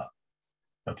piling up.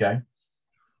 Okay,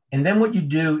 and then what you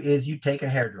do is you take a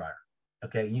hairdryer.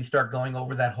 Okay, and you start going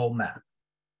over that whole map.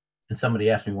 And somebody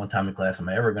asked me one time in class, am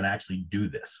I ever going to actually do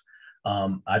this?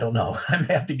 I don't know. I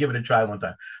may have to give it a try one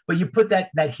time. But you put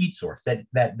that heat source, that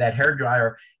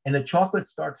hairdryer, and the chocolate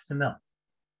starts to melt,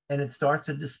 and it starts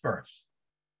to disperse.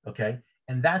 Okay,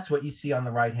 and that's what you see on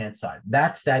the right-hand side.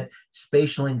 That's that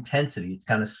spatial intensity. It's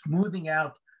kind of smoothing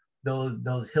out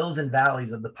those hills and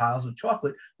valleys of the piles of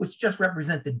chocolate, which just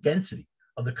represent the density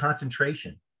of the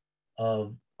concentration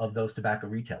of those tobacco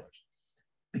retailers.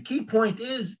 The key point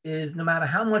is no matter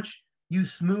how much you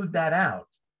smooth that out,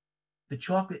 the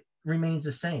chocolate remains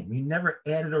the same. You never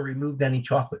added or removed any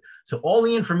chocolate. So all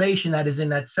the information that is in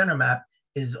that center map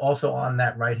is also on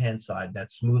that right-hand side,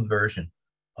 that smooth version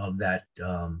of that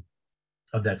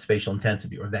spatial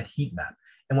intensity or that heat map.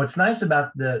 And what's nice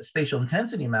about the spatial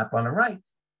intensity map on the right,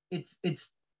 it's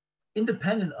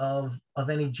independent of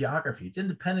any geography. It's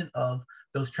independent of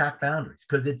those track boundaries,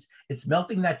 because it's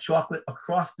melting that chocolate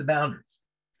across the boundaries.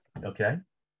 Okay.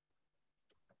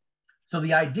 So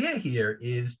the idea here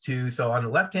is so on the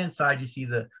left-hand side, you see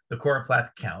the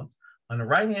choropleth count. On the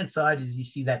right-hand side is you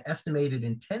see that estimated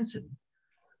intensity.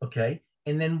 Okay.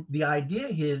 And then the idea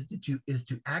here is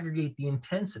to aggregate the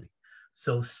intensity.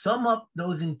 So sum up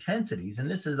those intensities,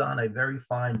 and this is on a very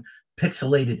fine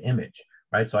pixelated image,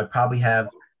 right? So I probably have,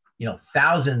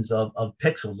 thousands of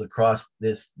pixels across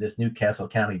this Newcastle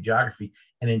County geography,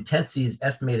 and intensity is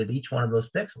estimated at each one of those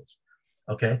pixels.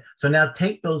 Okay, so now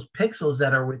take those pixels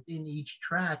that are within each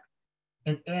track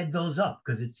and add those up,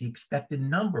 because it's the expected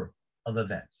number of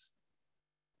events.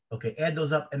 Okay, add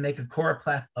those up and make a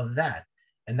choropleth of that.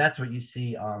 And that's what you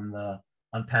see on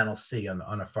panel C on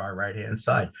the far right-hand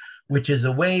side, which is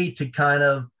a way to kind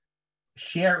of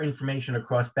share information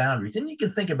across boundaries. And you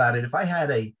can think about it, if I had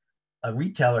a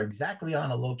retailer exactly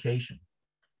on a location,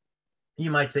 you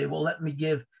might say, well, let me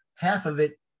give half of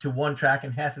it to one track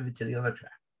and half of it to the other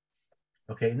track.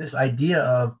 Okay, and this idea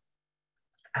of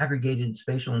aggregated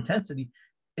spatial intensity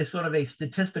is sort of a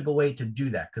statistical way to do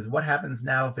that, because what happens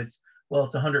now if it's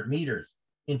 100 meters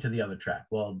into the other track?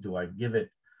 Well, do I give it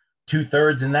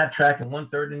 2/3 in that track and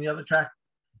 1/3 in the other track?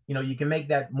 You can make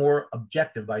that more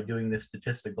objective by doing this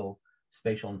statistical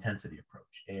spatial intensity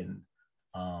approach. And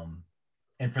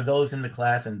for those in the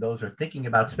class and those who are thinking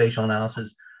about spatial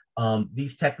analysis,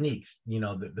 these techniques,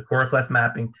 the core clef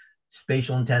mapping,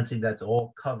 spatial intensity, that's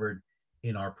all covered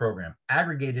in our program.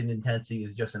 Aggregated intensity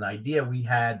is just an idea we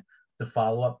had to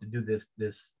follow up to do this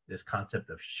concept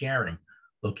of sharing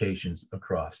locations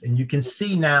across. And you can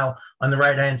see now on the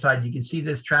right-hand side, you can see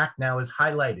this track now is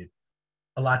highlighted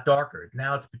a lot darker.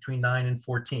 Now it's between 9 and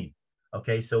 14.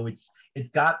 Okay, so it's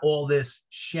got all this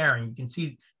sharing.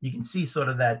 You can see sort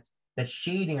of that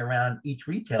shading around each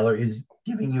retailer is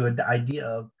giving you an idea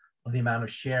of the amount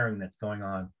of sharing that's going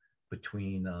on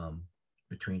between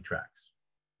tracks.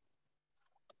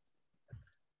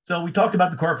 So we talked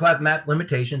about the core clef map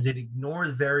limitations. It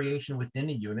ignores variation within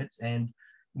the units, and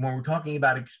when we're talking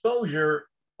about exposure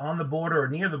on the border or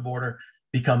near the border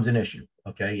becomes an issue.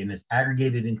 Okay, and this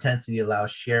aggregated intensity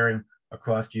allows sharing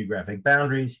across geographic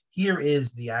boundaries. Here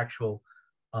is the actual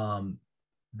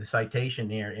the citation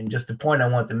here. And just the point I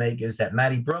want to make is that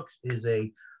Maddie Brooks is a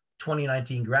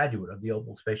 2019 graduate of the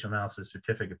OPAL Spatial Analysis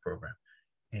Certificate Program.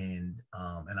 And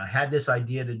I had this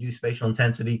idea to do spatial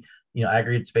intensity,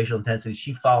 aggregate spatial intensity.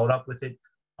 She followed up with it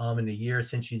in the year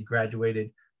since she's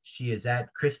graduated. She is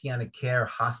at Christiana Care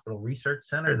Hospital Research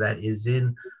Center that is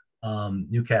in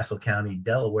Newcastle County,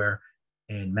 Delaware.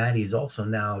 And Maddie is also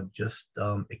now just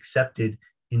accepted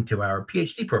into our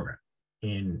PhD program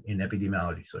in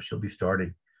epidemiology. So she'll be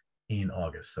started in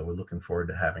August. So we're looking forward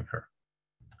to having her.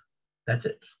 That's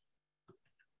it.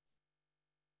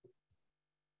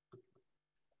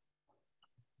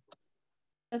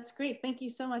 That's great. Thank you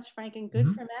so much, Frank, and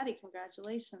good for Maddie.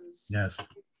 Congratulations. Yes.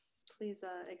 Please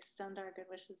extend our good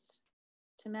wishes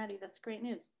to Maddie. That's great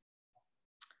news.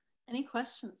 Any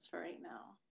questions for right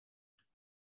now?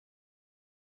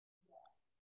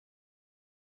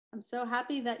 I'm so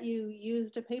happy that you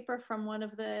used a paper from one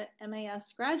of the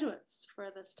MAS graduates for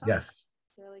this talk. Yes.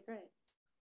 It's really great.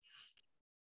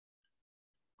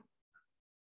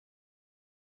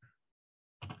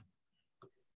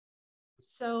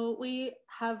 So we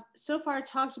have so far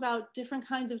talked about different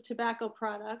kinds of tobacco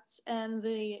products and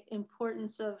the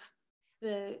importance of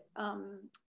the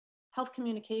health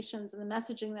communications and the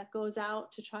messaging that goes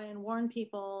out to try and warn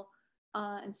people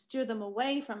and steer them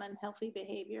away from unhealthy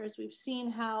behaviors. We've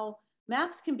seen how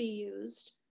maps can be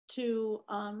used to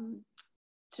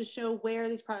show where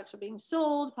these products are being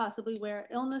sold, possibly where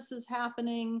illness is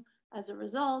happening as a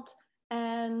result.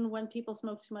 And when people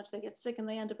smoke too much, they get sick and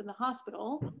they end up in the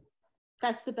hospital.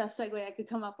 That's the best segue I could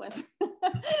come up with.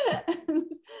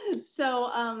 So,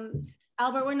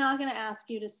 Albert, we're not going to ask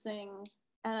you to sing,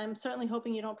 and I'm certainly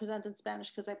hoping you don't present in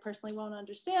Spanish because I personally won't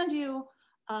understand you.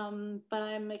 But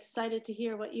I'm excited to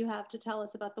hear what you have to tell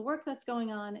us about the work that's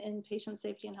going on in patient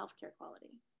safety and healthcare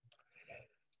quality.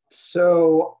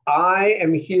 So I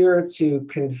am here to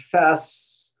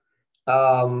confess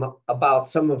about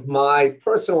some of my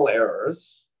personal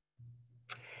errors.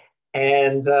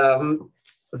 And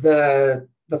the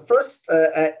first,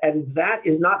 and that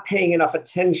is not paying enough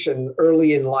attention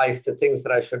early in life to things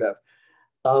that I should have.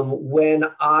 When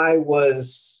I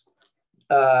was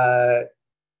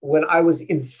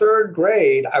in third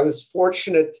grade, I was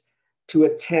fortunate to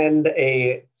attend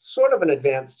a sort of an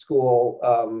advanced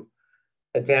school,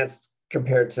 advanced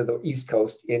compared to the East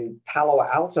Coast, in Palo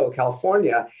Alto,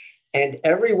 California. And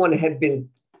everyone had been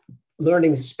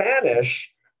learning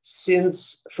Spanish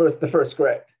since the first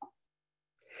grade.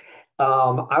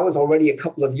 I was already a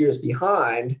couple of years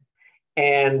behind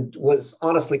and was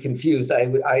honestly confused.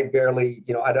 I barely,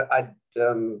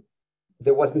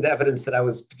 there wasn't evidence that I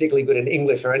was particularly good in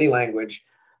English or any language,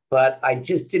 but I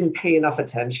just didn't pay enough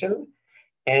attention,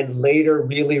 and later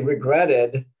really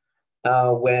regretted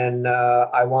when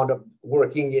I wound up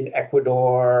working in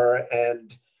Ecuador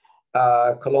and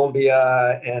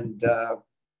Colombia and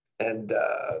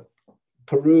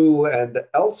Peru and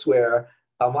elsewhere.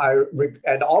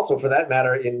 And also, for that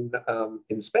matter, in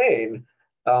Spain,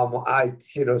 I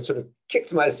sort of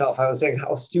kicked myself. I was saying,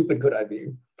 how stupid could I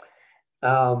be?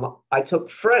 I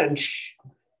took French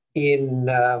in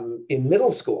middle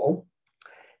school,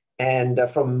 and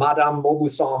from Madame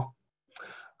Mauboussin,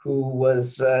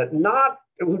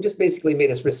 who just basically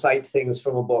made us recite things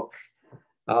from a book,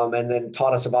 and then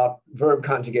taught us about verb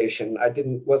conjugation. I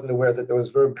wasn't aware that there was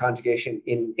verb conjugation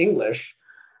in English.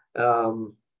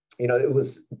 It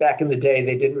was back in the day,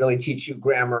 they didn't really teach you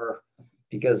grammar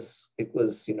because it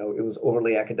was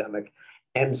overly academic.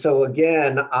 And so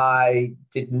again, I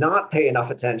did not pay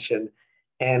enough attention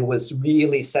and was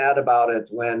really sad about it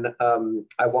when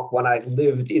I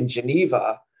lived in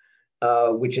Geneva,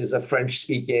 which is a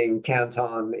French-speaking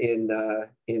canton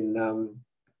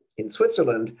in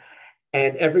Switzerland,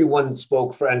 and everyone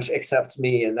spoke French except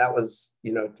me, and that was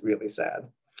really sad.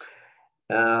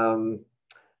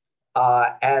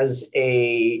 as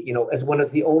as one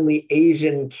of the only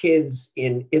Asian kids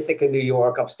in Ithaca, New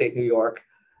York, upstate New York,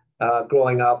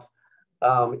 growing up,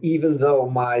 even though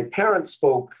my parents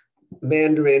spoke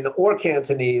Mandarin or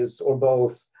Cantonese or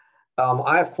both,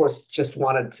 I of course just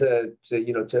wanted to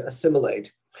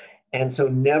assimilate, and so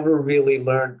never really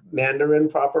learned Mandarin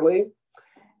properly.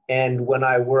 And when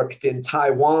I worked in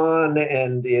Taiwan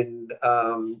and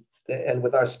and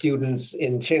with our students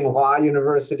in Tsinghua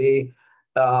University,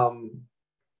 I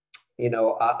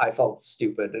felt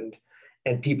stupid,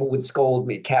 and people would scold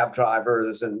me, cab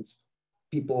drivers and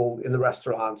people in the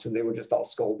restaurants, and they would just all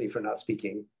scold me for not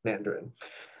speaking Mandarin.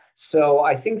 So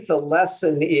I think the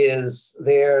lesson is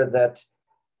there that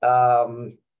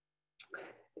I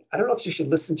don't know if you should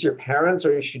listen to your parents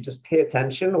or you should just pay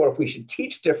attention, or if we should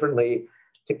teach differently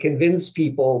to convince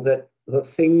people that the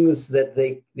things that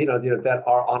they, that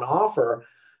are on offer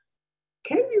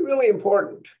can be really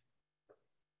important.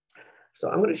 So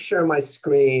I'm going to share my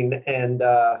screen and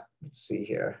let's see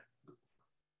here.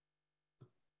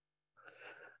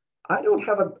 I don't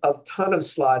have a ton of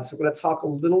slides. So I'm going to talk a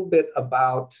little bit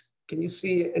about, can you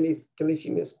see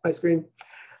my screen?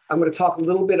 I'm going to talk a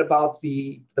little bit about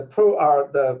the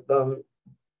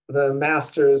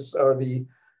masters, or I'm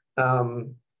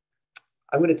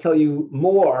going to tell you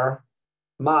more,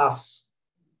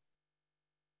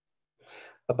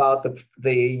 about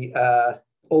the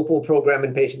OPAL program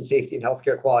in patient safety and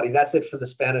healthcare quality. That's it for the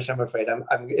Spanish, I'm afraid.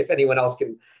 If anyone else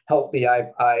can help me, I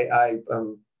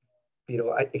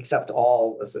accept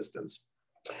all assistance,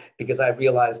 because I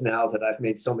realize now that I've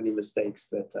made so many mistakes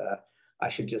that I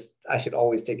should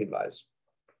always take advice.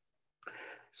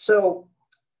 So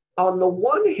on the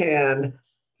one hand,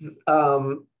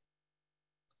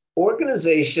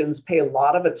 organizations pay a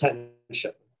lot of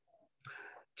attention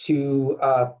to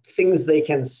things they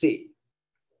can see,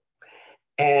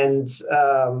 and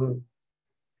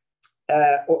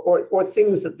or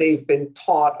things that they've been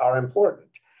taught are important.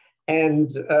 And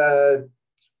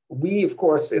we, of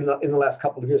course, in the last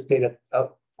couple of years, paid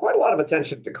quite a lot of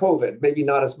attention to COVID. Maybe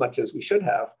not as much as we should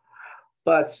have,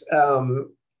 but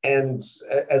and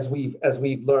as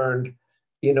we've learned,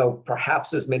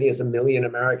 perhaps as many as 1 million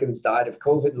Americans died of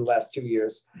COVID in the last 2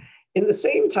 years. In the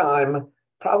same time,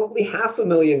 probably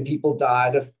 500,000 people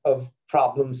died of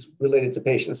problems related to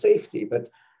patient safety. But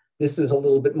this is a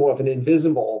little bit more of an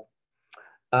invisible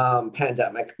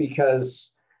pandemic,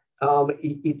 because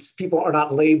people are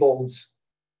not labeled.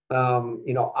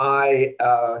 I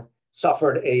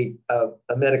suffered a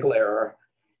medical error,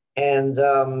 and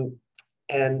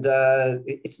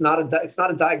it's not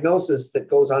a diagnosis that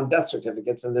goes on death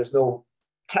certificates, and there's no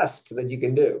test that you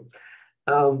can do.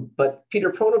 But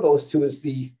Peter Pronovost, who is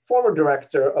the former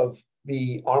director of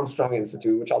the Armstrong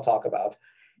Institute, which I'll talk about,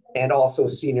 and also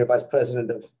senior vice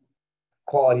president of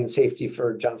quality and safety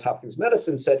for Johns Hopkins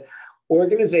Medicine, said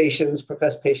organizations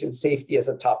profess patient safety as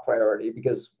a top priority,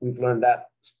 because we've learned that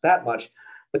much,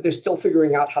 but they're still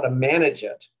figuring out how to manage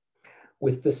it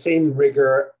with the same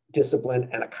rigor, discipline,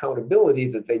 and accountability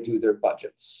that they do their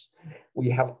budgets. We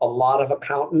have a lot of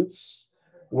accountants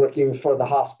working for the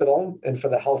hospital and for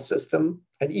the health system,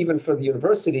 and even for the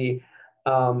university.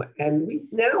 And we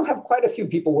now have quite a few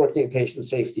people working in patient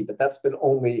safety, but that's been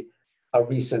only a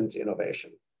recent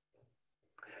innovation.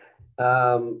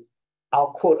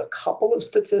 I'll quote a couple of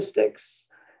statistics.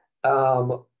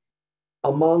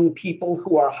 Among people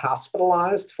who are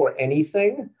hospitalized for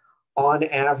anything, on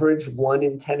average, 1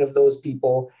 in 10 of those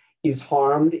people is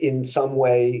harmed in some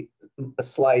way,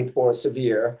 slight or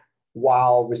severe,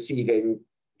 while receiving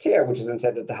care, which is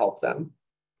intended to help them.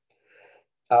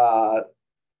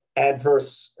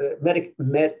 Adverse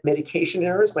medication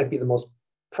errors might be the most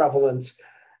prevalent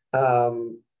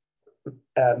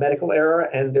medical error,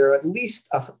 and there are at least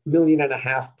 1.5 million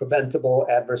preventable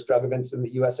adverse drug events in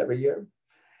the US every year.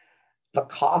 The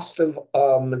cost of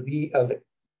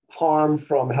harm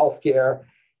from healthcare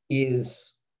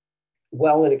is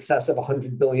well in excess of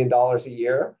 $100 billion a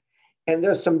year. And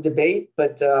there's some debate,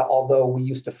 but although we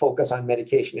used to focus on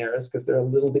medication errors because they're a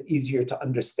little bit easier to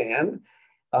understand,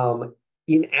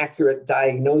 inaccurate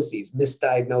diagnoses,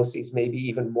 misdiagnoses may be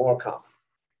even more common.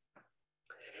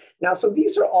 Now, so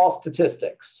these are all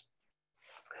statistics,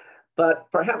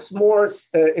 but perhaps more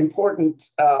important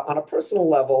on a personal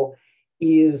level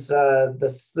is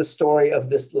the story of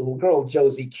this little girl,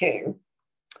 Josie King,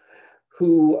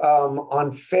 who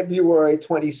on February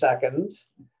 22nd,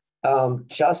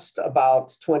 just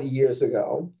about 20 years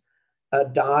ago,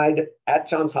 died at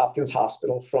Johns Hopkins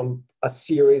Hospital from a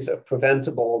series of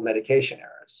preventable medication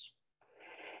errors.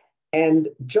 And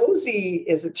Josie,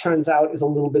 as it turns out, is a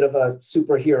little bit of a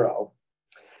superhero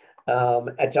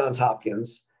at Johns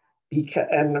Hopkins.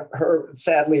 and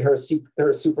sadly, her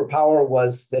superpower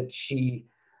was that she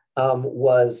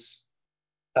was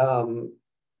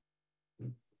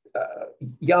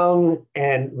young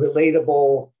and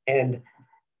relatable, and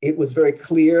it was very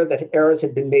clear that errors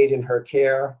had been made in her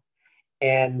care,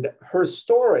 and her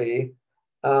story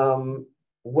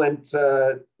went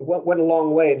a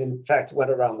long way, and in fact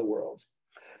went around the world.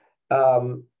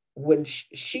 When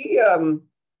she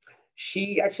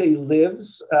actually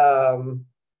lives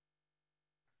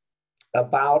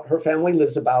her family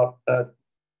lives about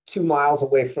 2 miles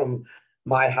away from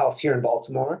my house here in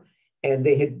Baltimore. And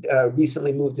they had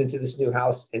recently moved into this new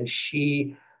house. And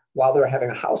she, while they were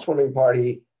having a housewarming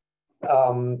party,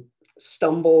 crawled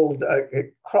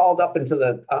up onto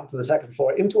the second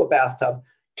floor into a bathtub,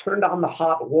 turned on the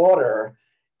hot water,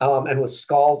 and was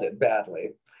scalded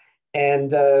badly,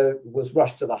 and was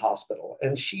rushed to the hospital.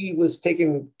 And she was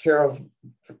taken care of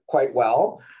quite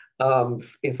well,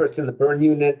 first in the burn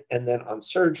unit and then on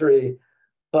surgery.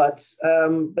 But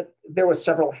there were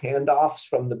several handoffs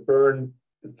from the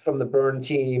burn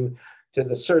team to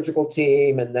the surgical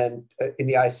team, and then in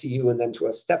the ICU, and then to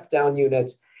a step-down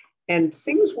unit. And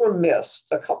things were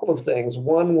missed, a couple of things.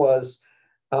 One was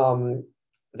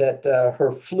that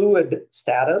her fluid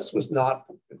status was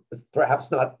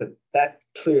perhaps not that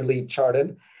clearly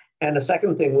charted. And the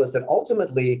second thing was that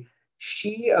ultimately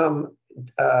she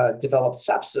developed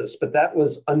sepsis, but that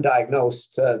was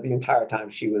undiagnosed the entire time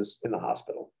she was in the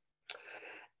hospital.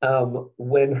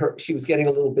 When she was getting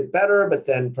a little bit better, but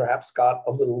then perhaps got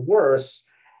a little worse.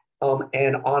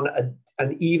 And on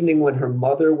an evening when her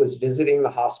mother was visiting the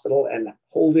hospital and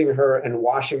holding her and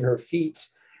washing her feet,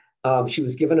 she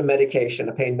was given a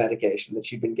pain medication that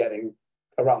she'd been getting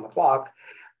around the clock,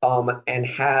 and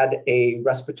had a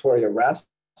respiratory arrest.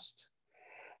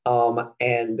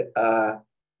 And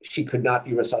she could not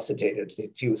be resuscitated.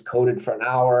 She was coded for an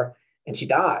hour and she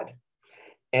died.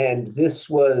 And this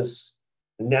was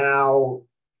now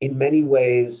in many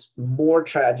ways more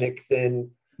tragic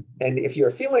than, and if you're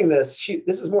feeling this,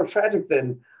 this is more tragic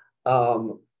than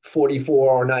 44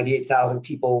 or 98,000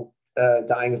 people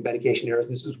dying of medication errors.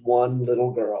 This is one little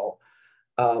girl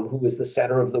who was the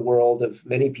center of the world of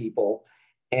many people.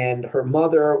 And her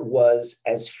mother was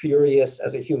as furious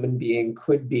as a human being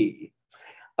could be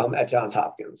at Johns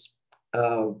Hopkins.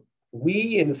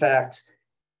 We, in fact,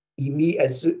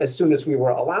 as soon as we were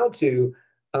allowed to,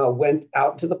 went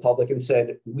out to the public and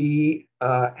said, we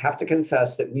have to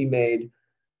confess that we made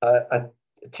a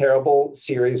terrible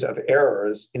series of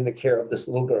errors in the care of this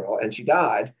little girl, and she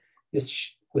died.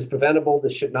 This was preventable.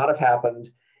 This should not have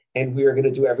happened. And we are going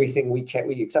to do everything we can.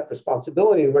 We accept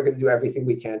responsibility, and we're going to do everything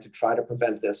we can to try to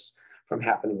prevent this from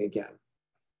happening again.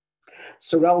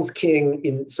 Sorrel,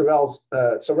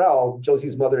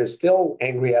 Josie's mother, is still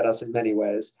angry at us in many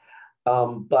ways,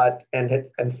 had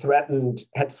threatened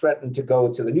to go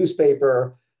to the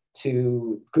newspaper,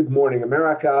 to Good Morning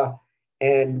America,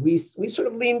 and we sort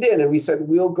of leaned in and we said,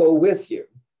 we'll go with you.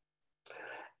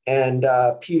 And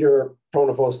Peter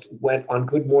Pronovost went on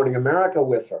Good Morning America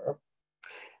with her,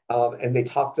 and they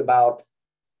talked about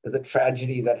the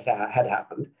tragedy that had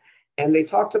happened, and they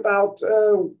talked about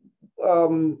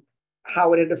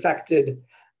how it had affected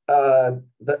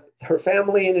her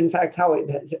family, and in fact how it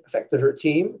had affected her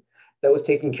team that was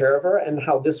taking care of her, and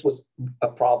how this was a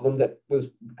problem that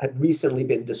had recently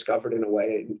been discovered in a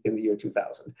way in the year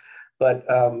 2000, but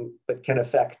can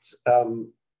affect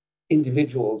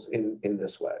individuals in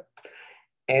this way.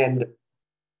 And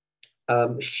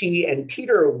she and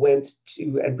Peter went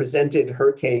to and presented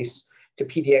her case to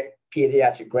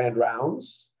pediatric grand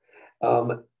rounds.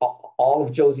 All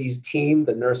of Josie's team,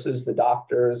 the nurses, the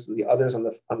doctors, the others on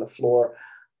the floor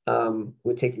who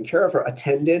were taking care of her,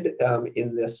 attended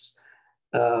in this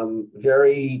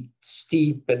very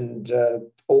steep and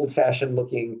old-fashioned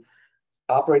looking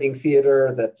operating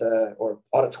theater or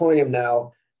auditorium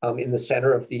now in the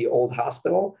center of the old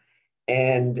hospital.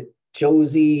 And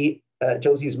Josie's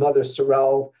mother,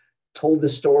 Sorrel, told the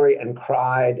story and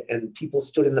cried, and people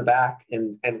stood in the back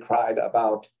and cried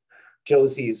about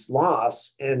Josie's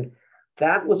loss. And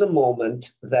that was a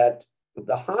moment that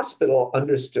the hospital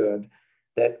understood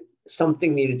that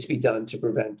something needed to be done to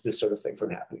prevent this sort of thing from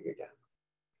happening again.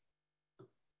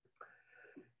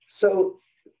 So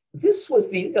this was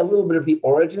a little bit of the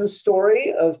origin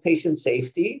story of patient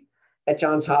safety at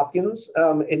Johns Hopkins. In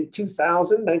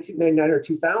 1999 or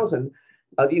 2000,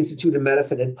 the Institute of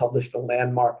Medicine had published a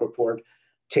landmark report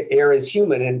to Err is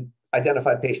Human and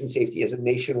identified patient safety as a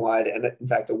nationwide and in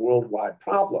fact a worldwide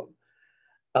problem.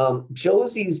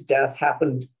 Josie's death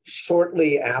happened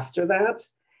shortly after that.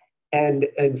 And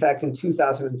in fact, in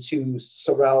 2002,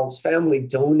 Sorrel's family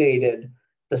donated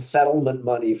the settlement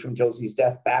money from Josie's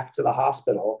death back to the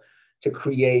hospital to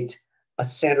create a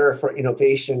center for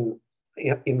innovation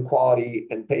in quality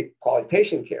and quality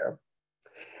patient care.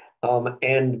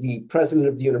 And the president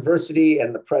of the university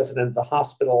and the president of the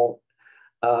hospital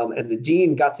and the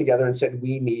dean got together and said,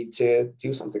 we need to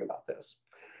do something about this.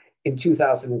 In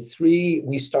 2003,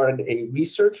 we started a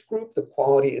research group, the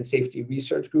Quality and Safety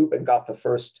Research Group, and got the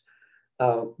first,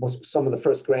 some of the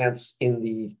first grants in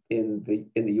the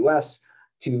US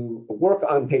to work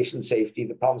on patient safety,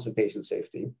 the problems with patient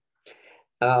safety.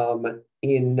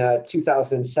 In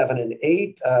 2007 and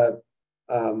 8,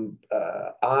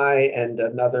 I and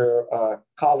another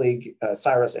colleague,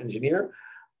 Cyrus Engineer,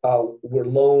 were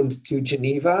loaned to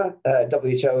Geneva,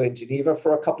 WHO in Geneva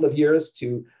for a couple of years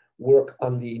to work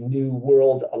on the New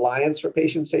World Alliance for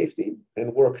Patient Safety,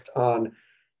 and worked on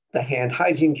the hand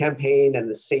hygiene campaign and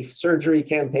the safe surgery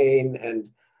campaign, and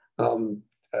the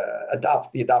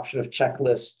adoption of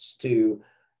checklists to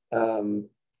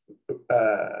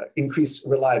increase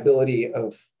reliability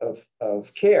of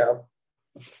care.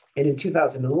 And in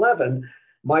 2011,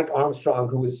 Mike Armstrong,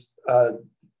 who was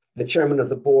the chairman of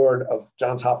the board of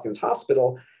Johns Hopkins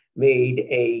Hospital, made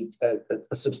a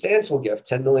substantial gift,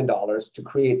 $10 million, to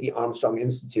create the Armstrong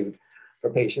Institute for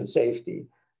Patient Safety.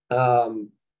 For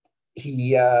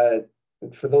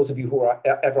those of you who are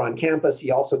ever on campus,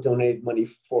 he also donated money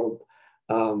for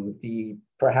the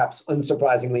perhaps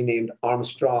unsurprisingly named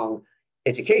Armstrong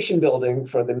Education Building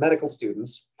for the medical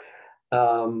students.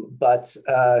 But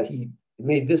he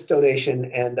made this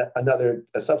donation and another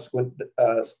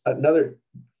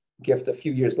gift a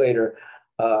few years later,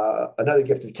 another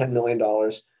gift of $10 million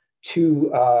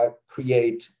to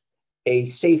create a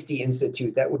safety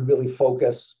institute that would really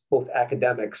focus both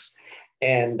academics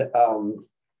and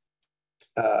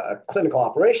clinical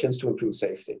operations to improve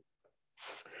safety.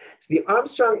 So the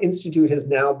Armstrong Institute has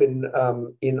now been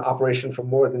in operation for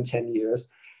more than 10 years.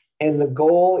 And the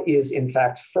goal is, in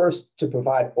fact, first to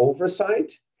provide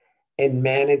oversight and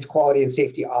manage quality and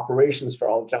safety operations for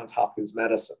all of Johns Hopkins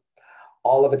Medicine,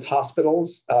 all of its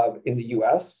hospitals in the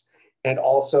US, and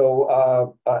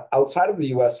also outside of the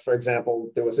US. For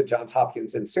example, there was a Johns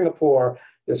Hopkins in Singapore.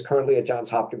 There's currently a Johns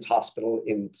Hopkins hospital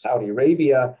in Saudi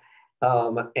Arabia.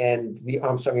 And the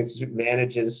Armstrong Institute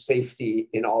manages safety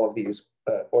in all of these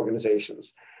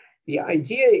organizations. The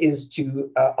idea is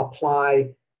to apply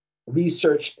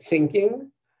research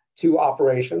thinking to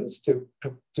operations, to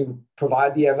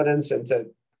provide the evidence and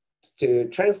to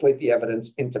translate the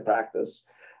evidence into practice,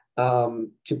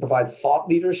 to provide thought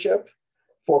leadership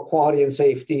for quality and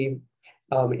safety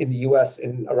in the US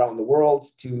and around the world,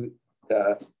 to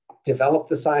develop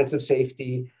the science of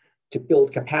safety, to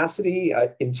build capacity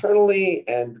internally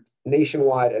and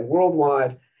nationwide and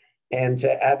worldwide, and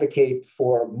to advocate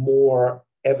for more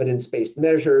evidence-based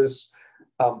measures,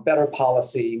 better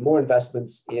policy, more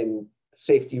investments in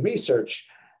safety research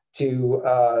to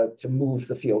move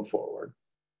the field forward.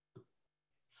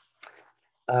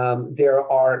 There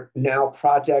are now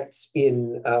projects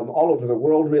in all over the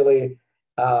world, really.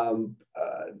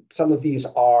 Some of these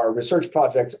are research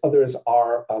projects, others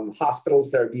are hospitals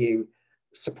that are being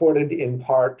supported in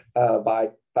part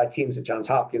by teams at Johns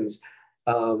Hopkins.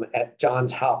 At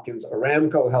Johns Hopkins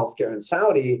Aramco Healthcare in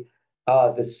Saudi,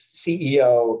 the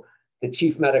CEO, the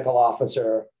chief medical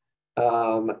officer,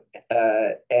 and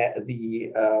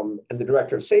the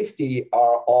director of safety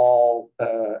are all,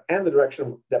 and the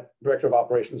director of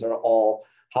operations are all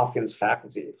Hopkins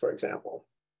faculty, for example.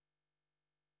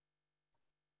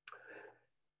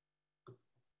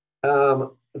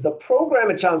 The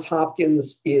program at Johns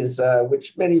Hopkins is,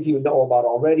 which many of you know about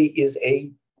already, is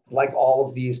like all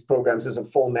of these programs, is a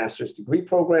full master's degree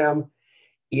program.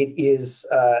 It is,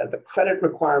 the credit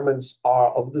requirements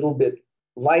are a little bit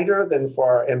lighter than for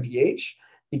our MPH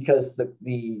because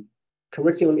the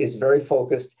curriculum is very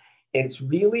focused, and it's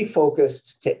really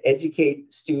focused to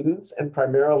educate students and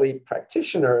primarily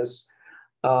practitioners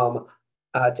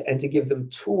and to give them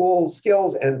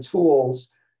skills and tools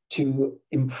to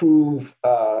improve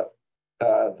the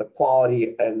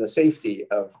quality and the safety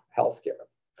of healthcare.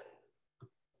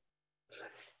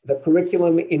 The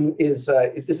curriculum is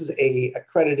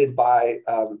accredited by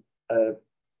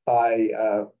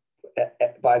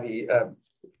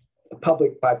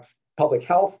public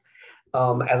health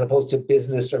as opposed to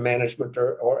business or management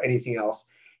or anything else.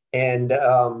 And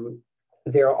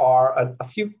there are a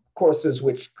few courses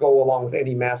which go along with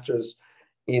any master's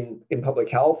in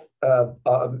public health, a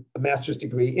master's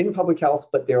degree in public health,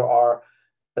 but there are,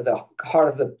 the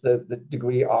heart of the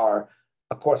degree are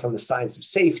a course on the science of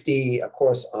safety, a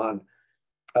course on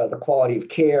the quality of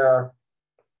care,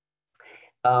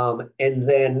 and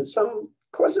then some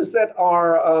courses that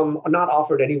are not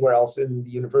offered anywhere else in the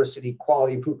university: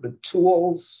 quality improvement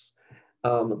tools,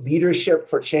 leadership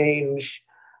for change,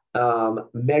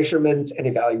 measurement and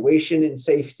evaluation in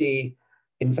safety,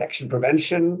 infection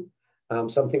prevention,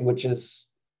 something which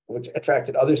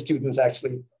attracted other students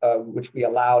actually, which we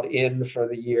allowed in for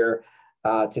the year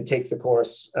to take the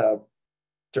course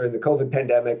during the COVID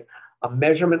pandemic, a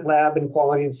measurement lab in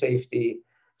quality and safety,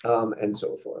 and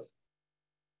so forth.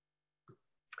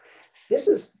 This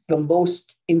is the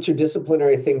most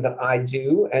interdisciplinary thing that I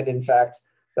do. And in fact,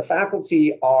 the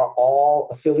faculty are all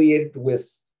affiliated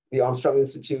with the Armstrong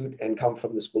Institute and come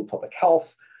from the School of Public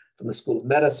Health, from the School of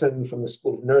Medicine, from the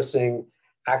School of Nursing,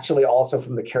 actually also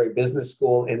from the Carey Business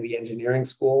School and the Engineering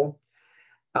School.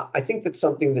 I think that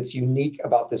something that's unique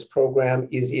about this program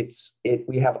is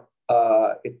we have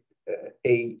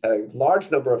a large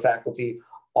number of faculty,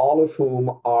 all of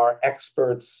whom are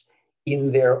experts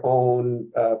in their own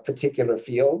particular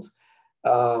field.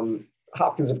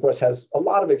 Hopkins, of course, has a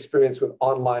lot of experience with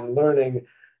online learning,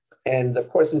 and the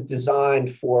course is designed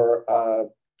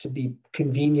to be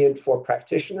convenient for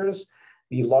practitioners.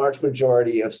 The large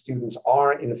majority of students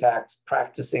are, in fact,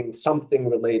 practicing something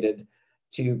related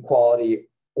to quality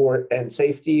and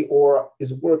safety, or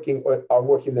are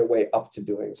working their way up to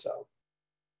doing so.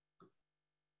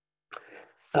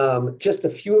 Just a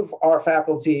few of our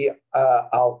faculty,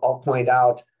 I'll point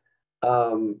out.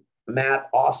 Matt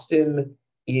Austin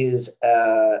is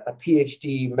a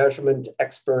PhD measurement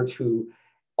expert who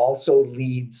also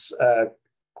leads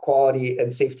quality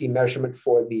and safety measurement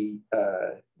for the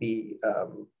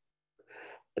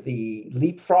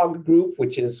Leapfrog group,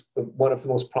 which is one of the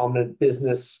most prominent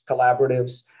business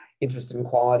collaboratives interested in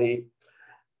quality.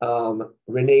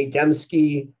 Renee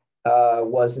Dembski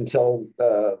was until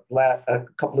a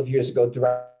couple of years ago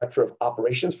director of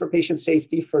operations for patient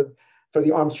safety for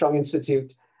the Armstrong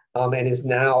Institute, and is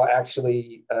now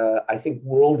actually, I think,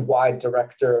 worldwide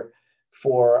director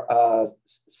for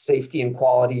safety and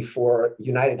quality for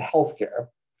United Healthcare.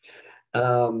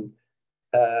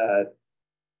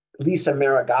 Lisa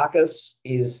Maragakis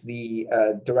is the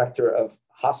director of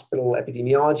hospital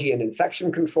epidemiology and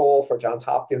infection control for Johns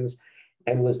Hopkins,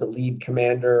 and was the lead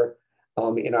commander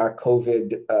in our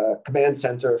COVID command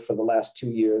center for the last 2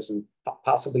 years, and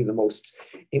possibly the most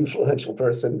influential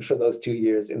person for those 2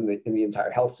 years in the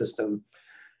entire health system.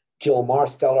 Jill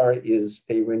Marsteller is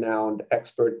a renowned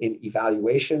expert in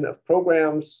evaluation of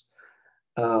programs.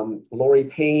 Lori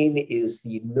Payne is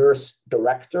the nurse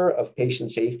director of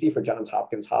patient safety for Johns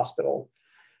Hopkins Hospital.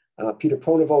 Peter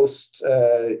Pronovost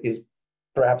is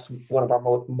perhaps one of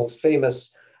our most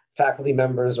famous faculty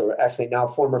members, or actually now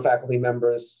former faculty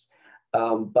members,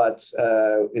 but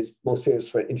is most famous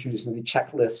for introducing the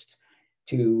checklist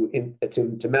to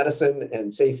medicine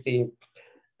and safety.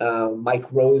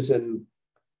 Mike Rosen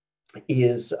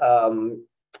is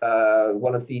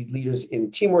one of the leaders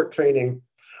in teamwork training.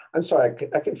 I'm sorry,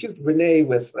 I confused Renee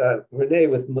with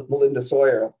Melinda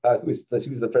Sawyer, who's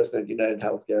the president of United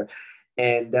Healthcare,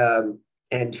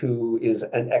 and who is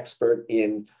an expert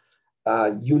in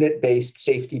unit-based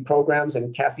safety programs.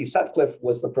 And Kathy Sutcliffe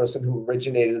was the person who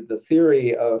originated the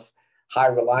theory of high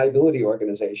reliability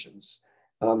organizations,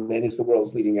 and is the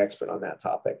world's leading expert on that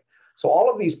topic. So all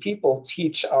of these people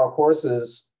teach our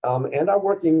courses and are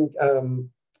working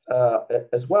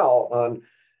as well on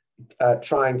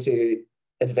trying to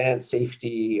advance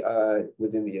safety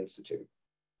within the Institute.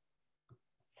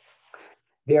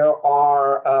 There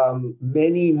are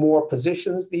many more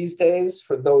positions these days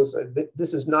for those.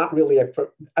 This is not really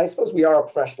I suppose we are a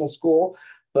professional school,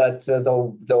 but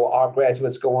though our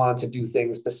graduates go on to do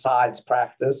things besides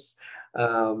practice.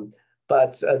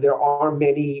 But there are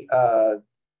many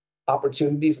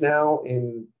opportunities now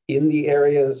in the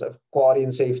areas of quality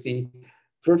and safety.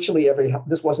 Virtually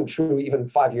this wasn't true even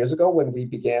 5 years ago when we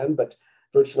began, but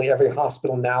virtually every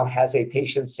hospital now has a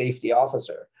patient safety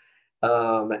officer.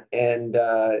 And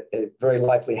it very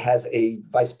likely has a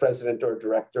vice president or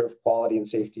director of quality and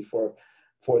safety for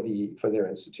their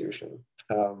institution.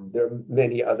 There are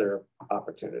many other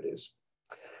opportunities.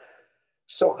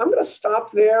 So I'm going to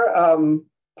stop there,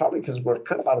 probably because we're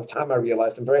kind of out of time, I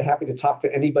realized. I'm very happy to talk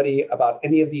to anybody about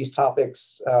any of these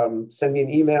topics. Send me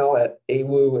an email at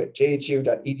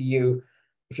awu@jhu.edu.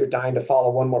 If you're dying to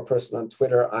follow one more person on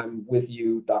Twitter, I'm with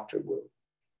you, Dr. Wu.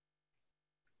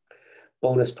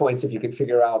 Bonus points if you could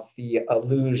figure out the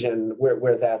allusion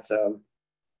where Dr.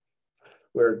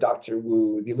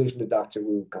 Wu, the allusion to Dr.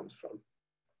 Wu comes from.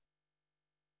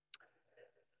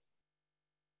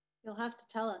 You'll have to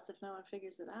tell us if no one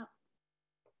figures it out.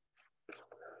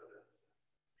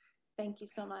 Thank you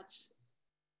so much.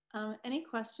 Any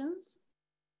questions?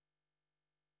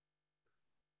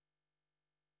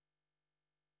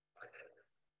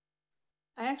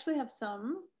 I actually have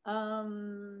some,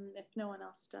 if no one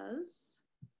else does.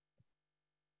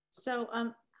 So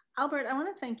Albert, I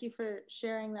want to thank you for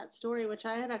sharing that story, which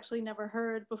I had actually never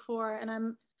heard before, and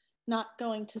I'm not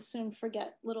going to soon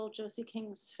forget little Josie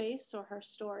King's face or her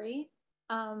story.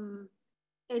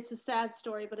 It's a sad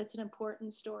story, but it's an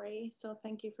important story. So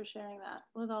thank you for sharing that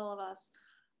with all of us.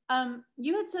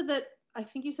 You had said that, I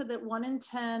think you said that 1 in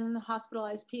 10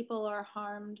 hospitalized people are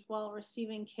harmed while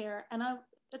receiving care. And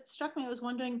it struck me, I was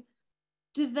wondering,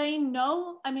 do they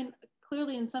know? I mean,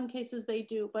 clearly in some cases they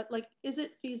do, but like, is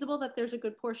it feasible that there's a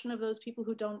good portion of those people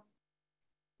who don't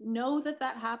know that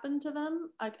that happened to them?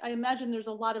 I imagine there's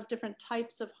a lot of different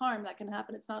types of harm that can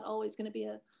happen. It's not always going to be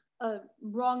a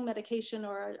wrong medication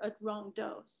or a wrong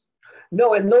dose.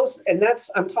 No, and that's,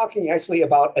 I'm talking actually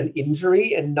about an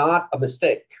injury and not a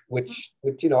mistake, which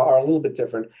are a little bit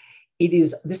different.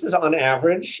 This is on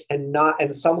average, and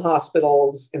some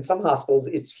hospitals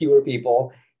it's fewer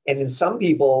people, and in some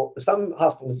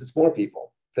hospitals it's more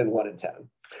people than 1 in 10.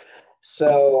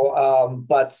 So,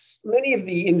 but many of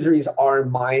the injuries are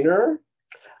minor.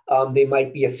 They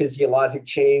might be a physiologic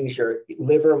change. Your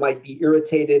liver might be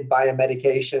irritated by a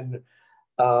medication.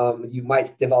 You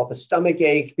might develop a stomach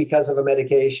ache because of a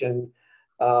medication.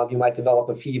 You might develop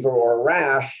a fever or a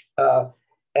rash,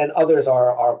 and others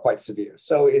are quite severe.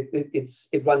 So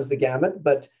it runs the gamut.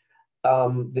 But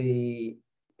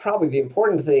probably the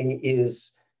important thing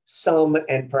is some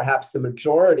and perhaps the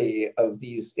majority of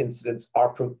these incidents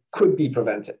could be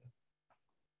prevented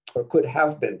or could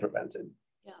have been prevented.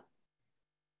 Yeah.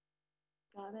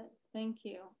 Got it. Thank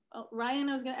you. Oh, Ryan,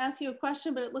 I was going to ask you a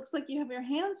question, but it looks like you have your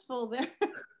hands full there.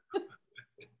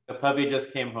 The puppy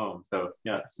just came home, so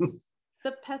yeah.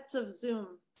 The pets of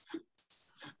Zoom.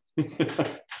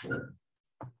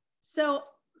 So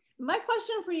my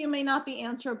question for you may not be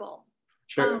answerable.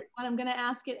 Sure. But I'm going to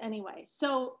ask it anyway.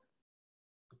 So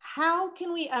how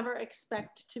can we ever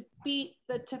expect to beat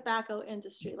the tobacco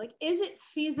industry? Like, is it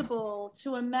feasible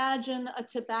to imagine a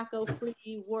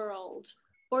tobacco-free world?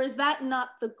 Or is that not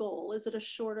the goal? Is it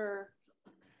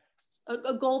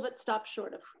a goal that stops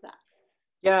short of that?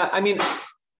 Yeah, I mean,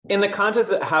 in the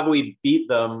context of how we beat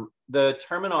them, the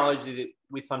terminology that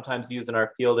we sometimes use in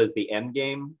our field is the end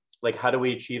game. Like, how do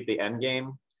we achieve the end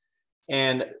game?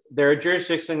 And there are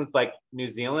jurisdictions like New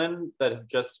Zealand that have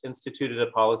just instituted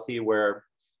a policy where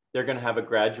they're going to have a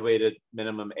graduated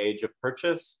minimum age of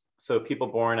purchase. So people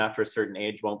born after a certain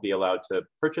age won't be allowed to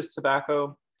purchase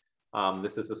tobacco.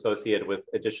 This is associated with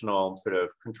additional sort of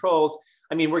controls.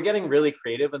 I mean, we're getting really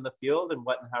creative in the field and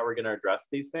what and how we're going to address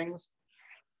these things.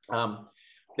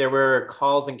 There were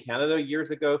calls in Canada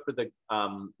years ago for the,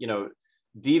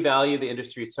 devalue the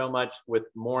industry so much with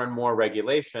more and more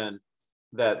regulation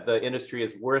that the industry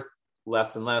is worth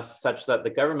less and less, such that the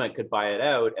government could buy it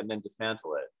out and then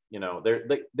dismantle it.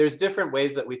 There's different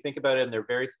ways that we think about it, and they're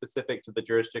very specific to the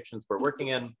jurisdictions we're working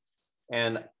in.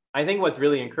 And I think what's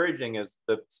really encouraging is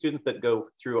the students that go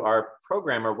through our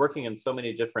program are working in so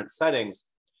many different settings,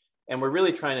 and we're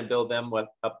really trying to build them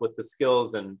up with the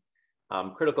skills and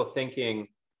critical thinking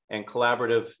and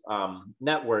collaborative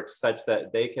networks such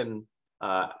that they can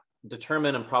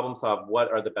determine and problem solve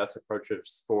what are the best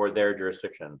approaches for their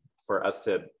jurisdiction, for us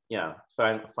to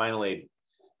finally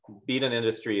beat an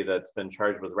industry that's been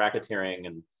charged with racketeering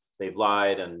and they've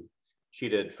lied and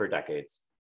cheated for decades.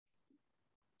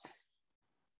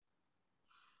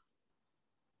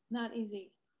 Not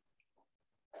easy,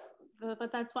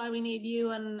 but that's why we need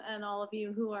you and all of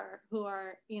you who are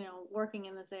working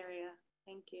in this area.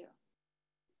 Thank you.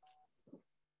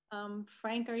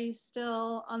 Frank, are you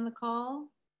still on the call?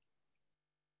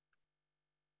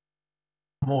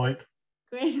 I'm awake.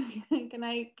 Great. Can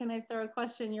I throw a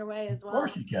question your way as well? Of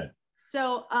course you can.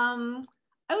 So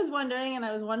I was wondering, and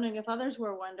I was wondering if others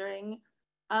were wondering,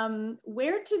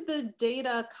 where did the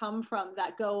data come from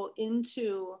that go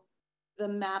into the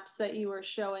maps that you were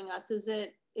showing us? Are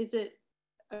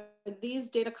these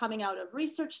data coming out of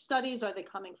research studies? Are they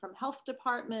coming from health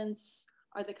departments?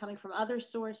 Are they coming from other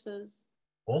sources?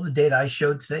 All the data I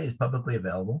showed today is publicly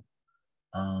available.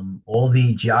 All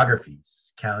the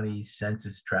geographies, counties,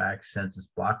 census tracts, census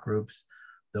block groups,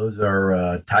 those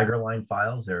are Tiger Line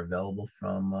files. They're available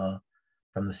from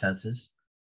the census.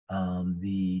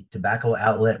 The tobacco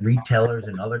outlet retailers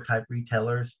and other type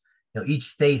retailers, each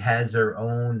state has their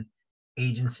own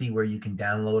agency where you can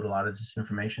download a lot of this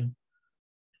information.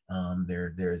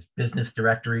 There's business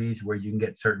directories where you can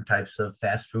get certain types of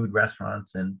fast food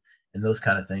restaurants and those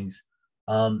kind of things.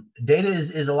 Data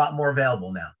is a lot more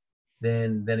available now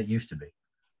than it used to be.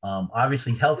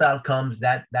 Obviously, health outcomes,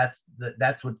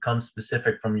 that's what comes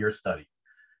specific from your study.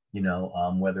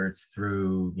 whether it's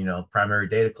through, primary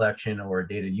data collection or a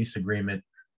data use agreement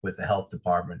with the health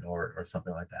department or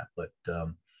something like that. But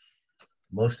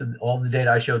all the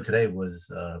data I showed today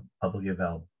was publicly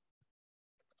available.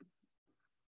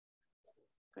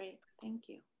 Great, thank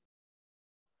you.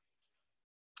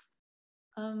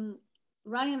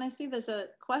 Ryan, I see there's a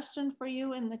question for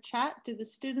you in the chat. Do the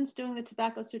students doing the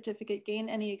tobacco certificate gain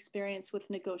any experience with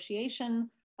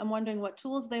negotiation? I'm wondering what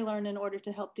tools they learn in order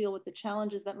to help deal with the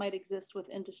challenges that might exist with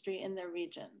industry in their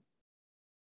region.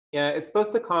 Yeah, it's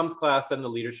both the comms class and the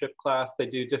leadership class. They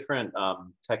do different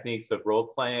techniques of role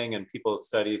playing, and people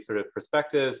study sort of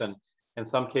perspectives. And in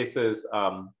some cases,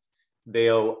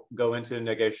 they'll go into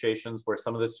negotiations where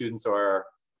some of the students are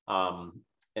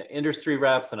industry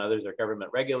reps and others are government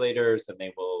regulators, and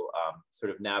they will sort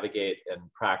of navigate and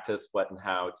practice what and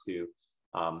how to.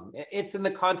 It's in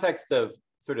the context of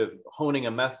sort of honing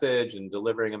a message and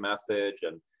delivering a message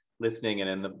and listening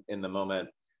and in the moment.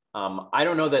 I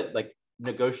don't know that like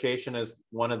negotiation is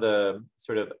one of the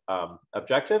sort of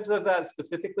objectives of that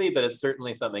specifically, but it's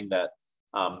certainly something that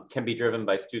can be driven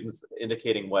by students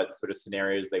indicating what sort of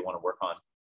scenarios they want to work on.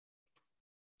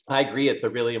 I agree, it's a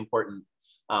really important.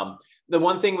 The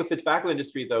one thing with the tobacco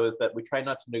industry, though, is that we try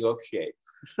not to negotiate.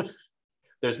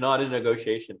 There's not a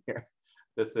negotiation here.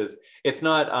 It's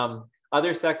not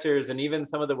other sectors, and even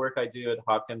some of the work I do at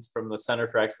Hopkins from the Center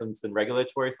for Excellence in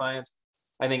Regulatory Science,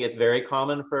 I think it's very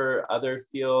common for other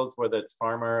fields, whether it's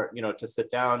pharma, to sit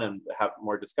down and have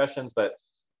more discussions. But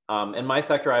in my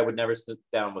sector, I would never sit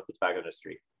down with the tobacco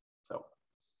industry. So.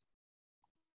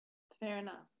 Fair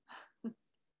enough.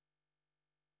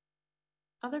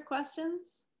 Other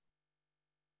questions?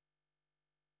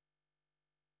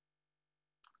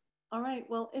 All right,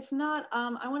 well, if not,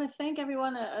 I want to thank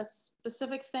everyone. A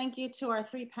specific thank you to our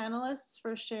 3 panelists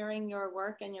for sharing your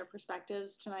work and your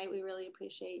perspectives tonight. We really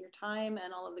appreciate your time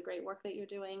and all of the great work that you're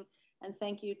doing. And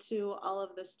thank you to all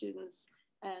of the students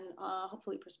and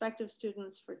hopefully prospective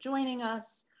students for joining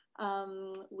us.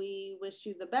 We wish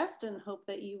you the best and hope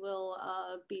that you will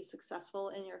be successful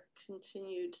in your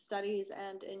continued studies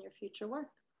and in your future work.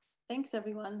 Thanks,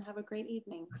 everyone. Have a great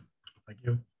evening. Thank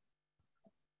you.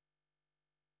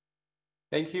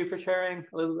 Thank you for sharing,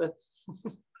 Elizabeth.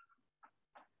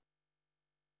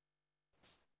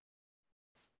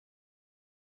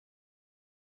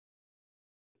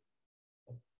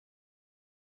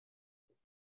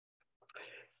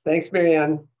 Thanks,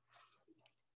 Marianne.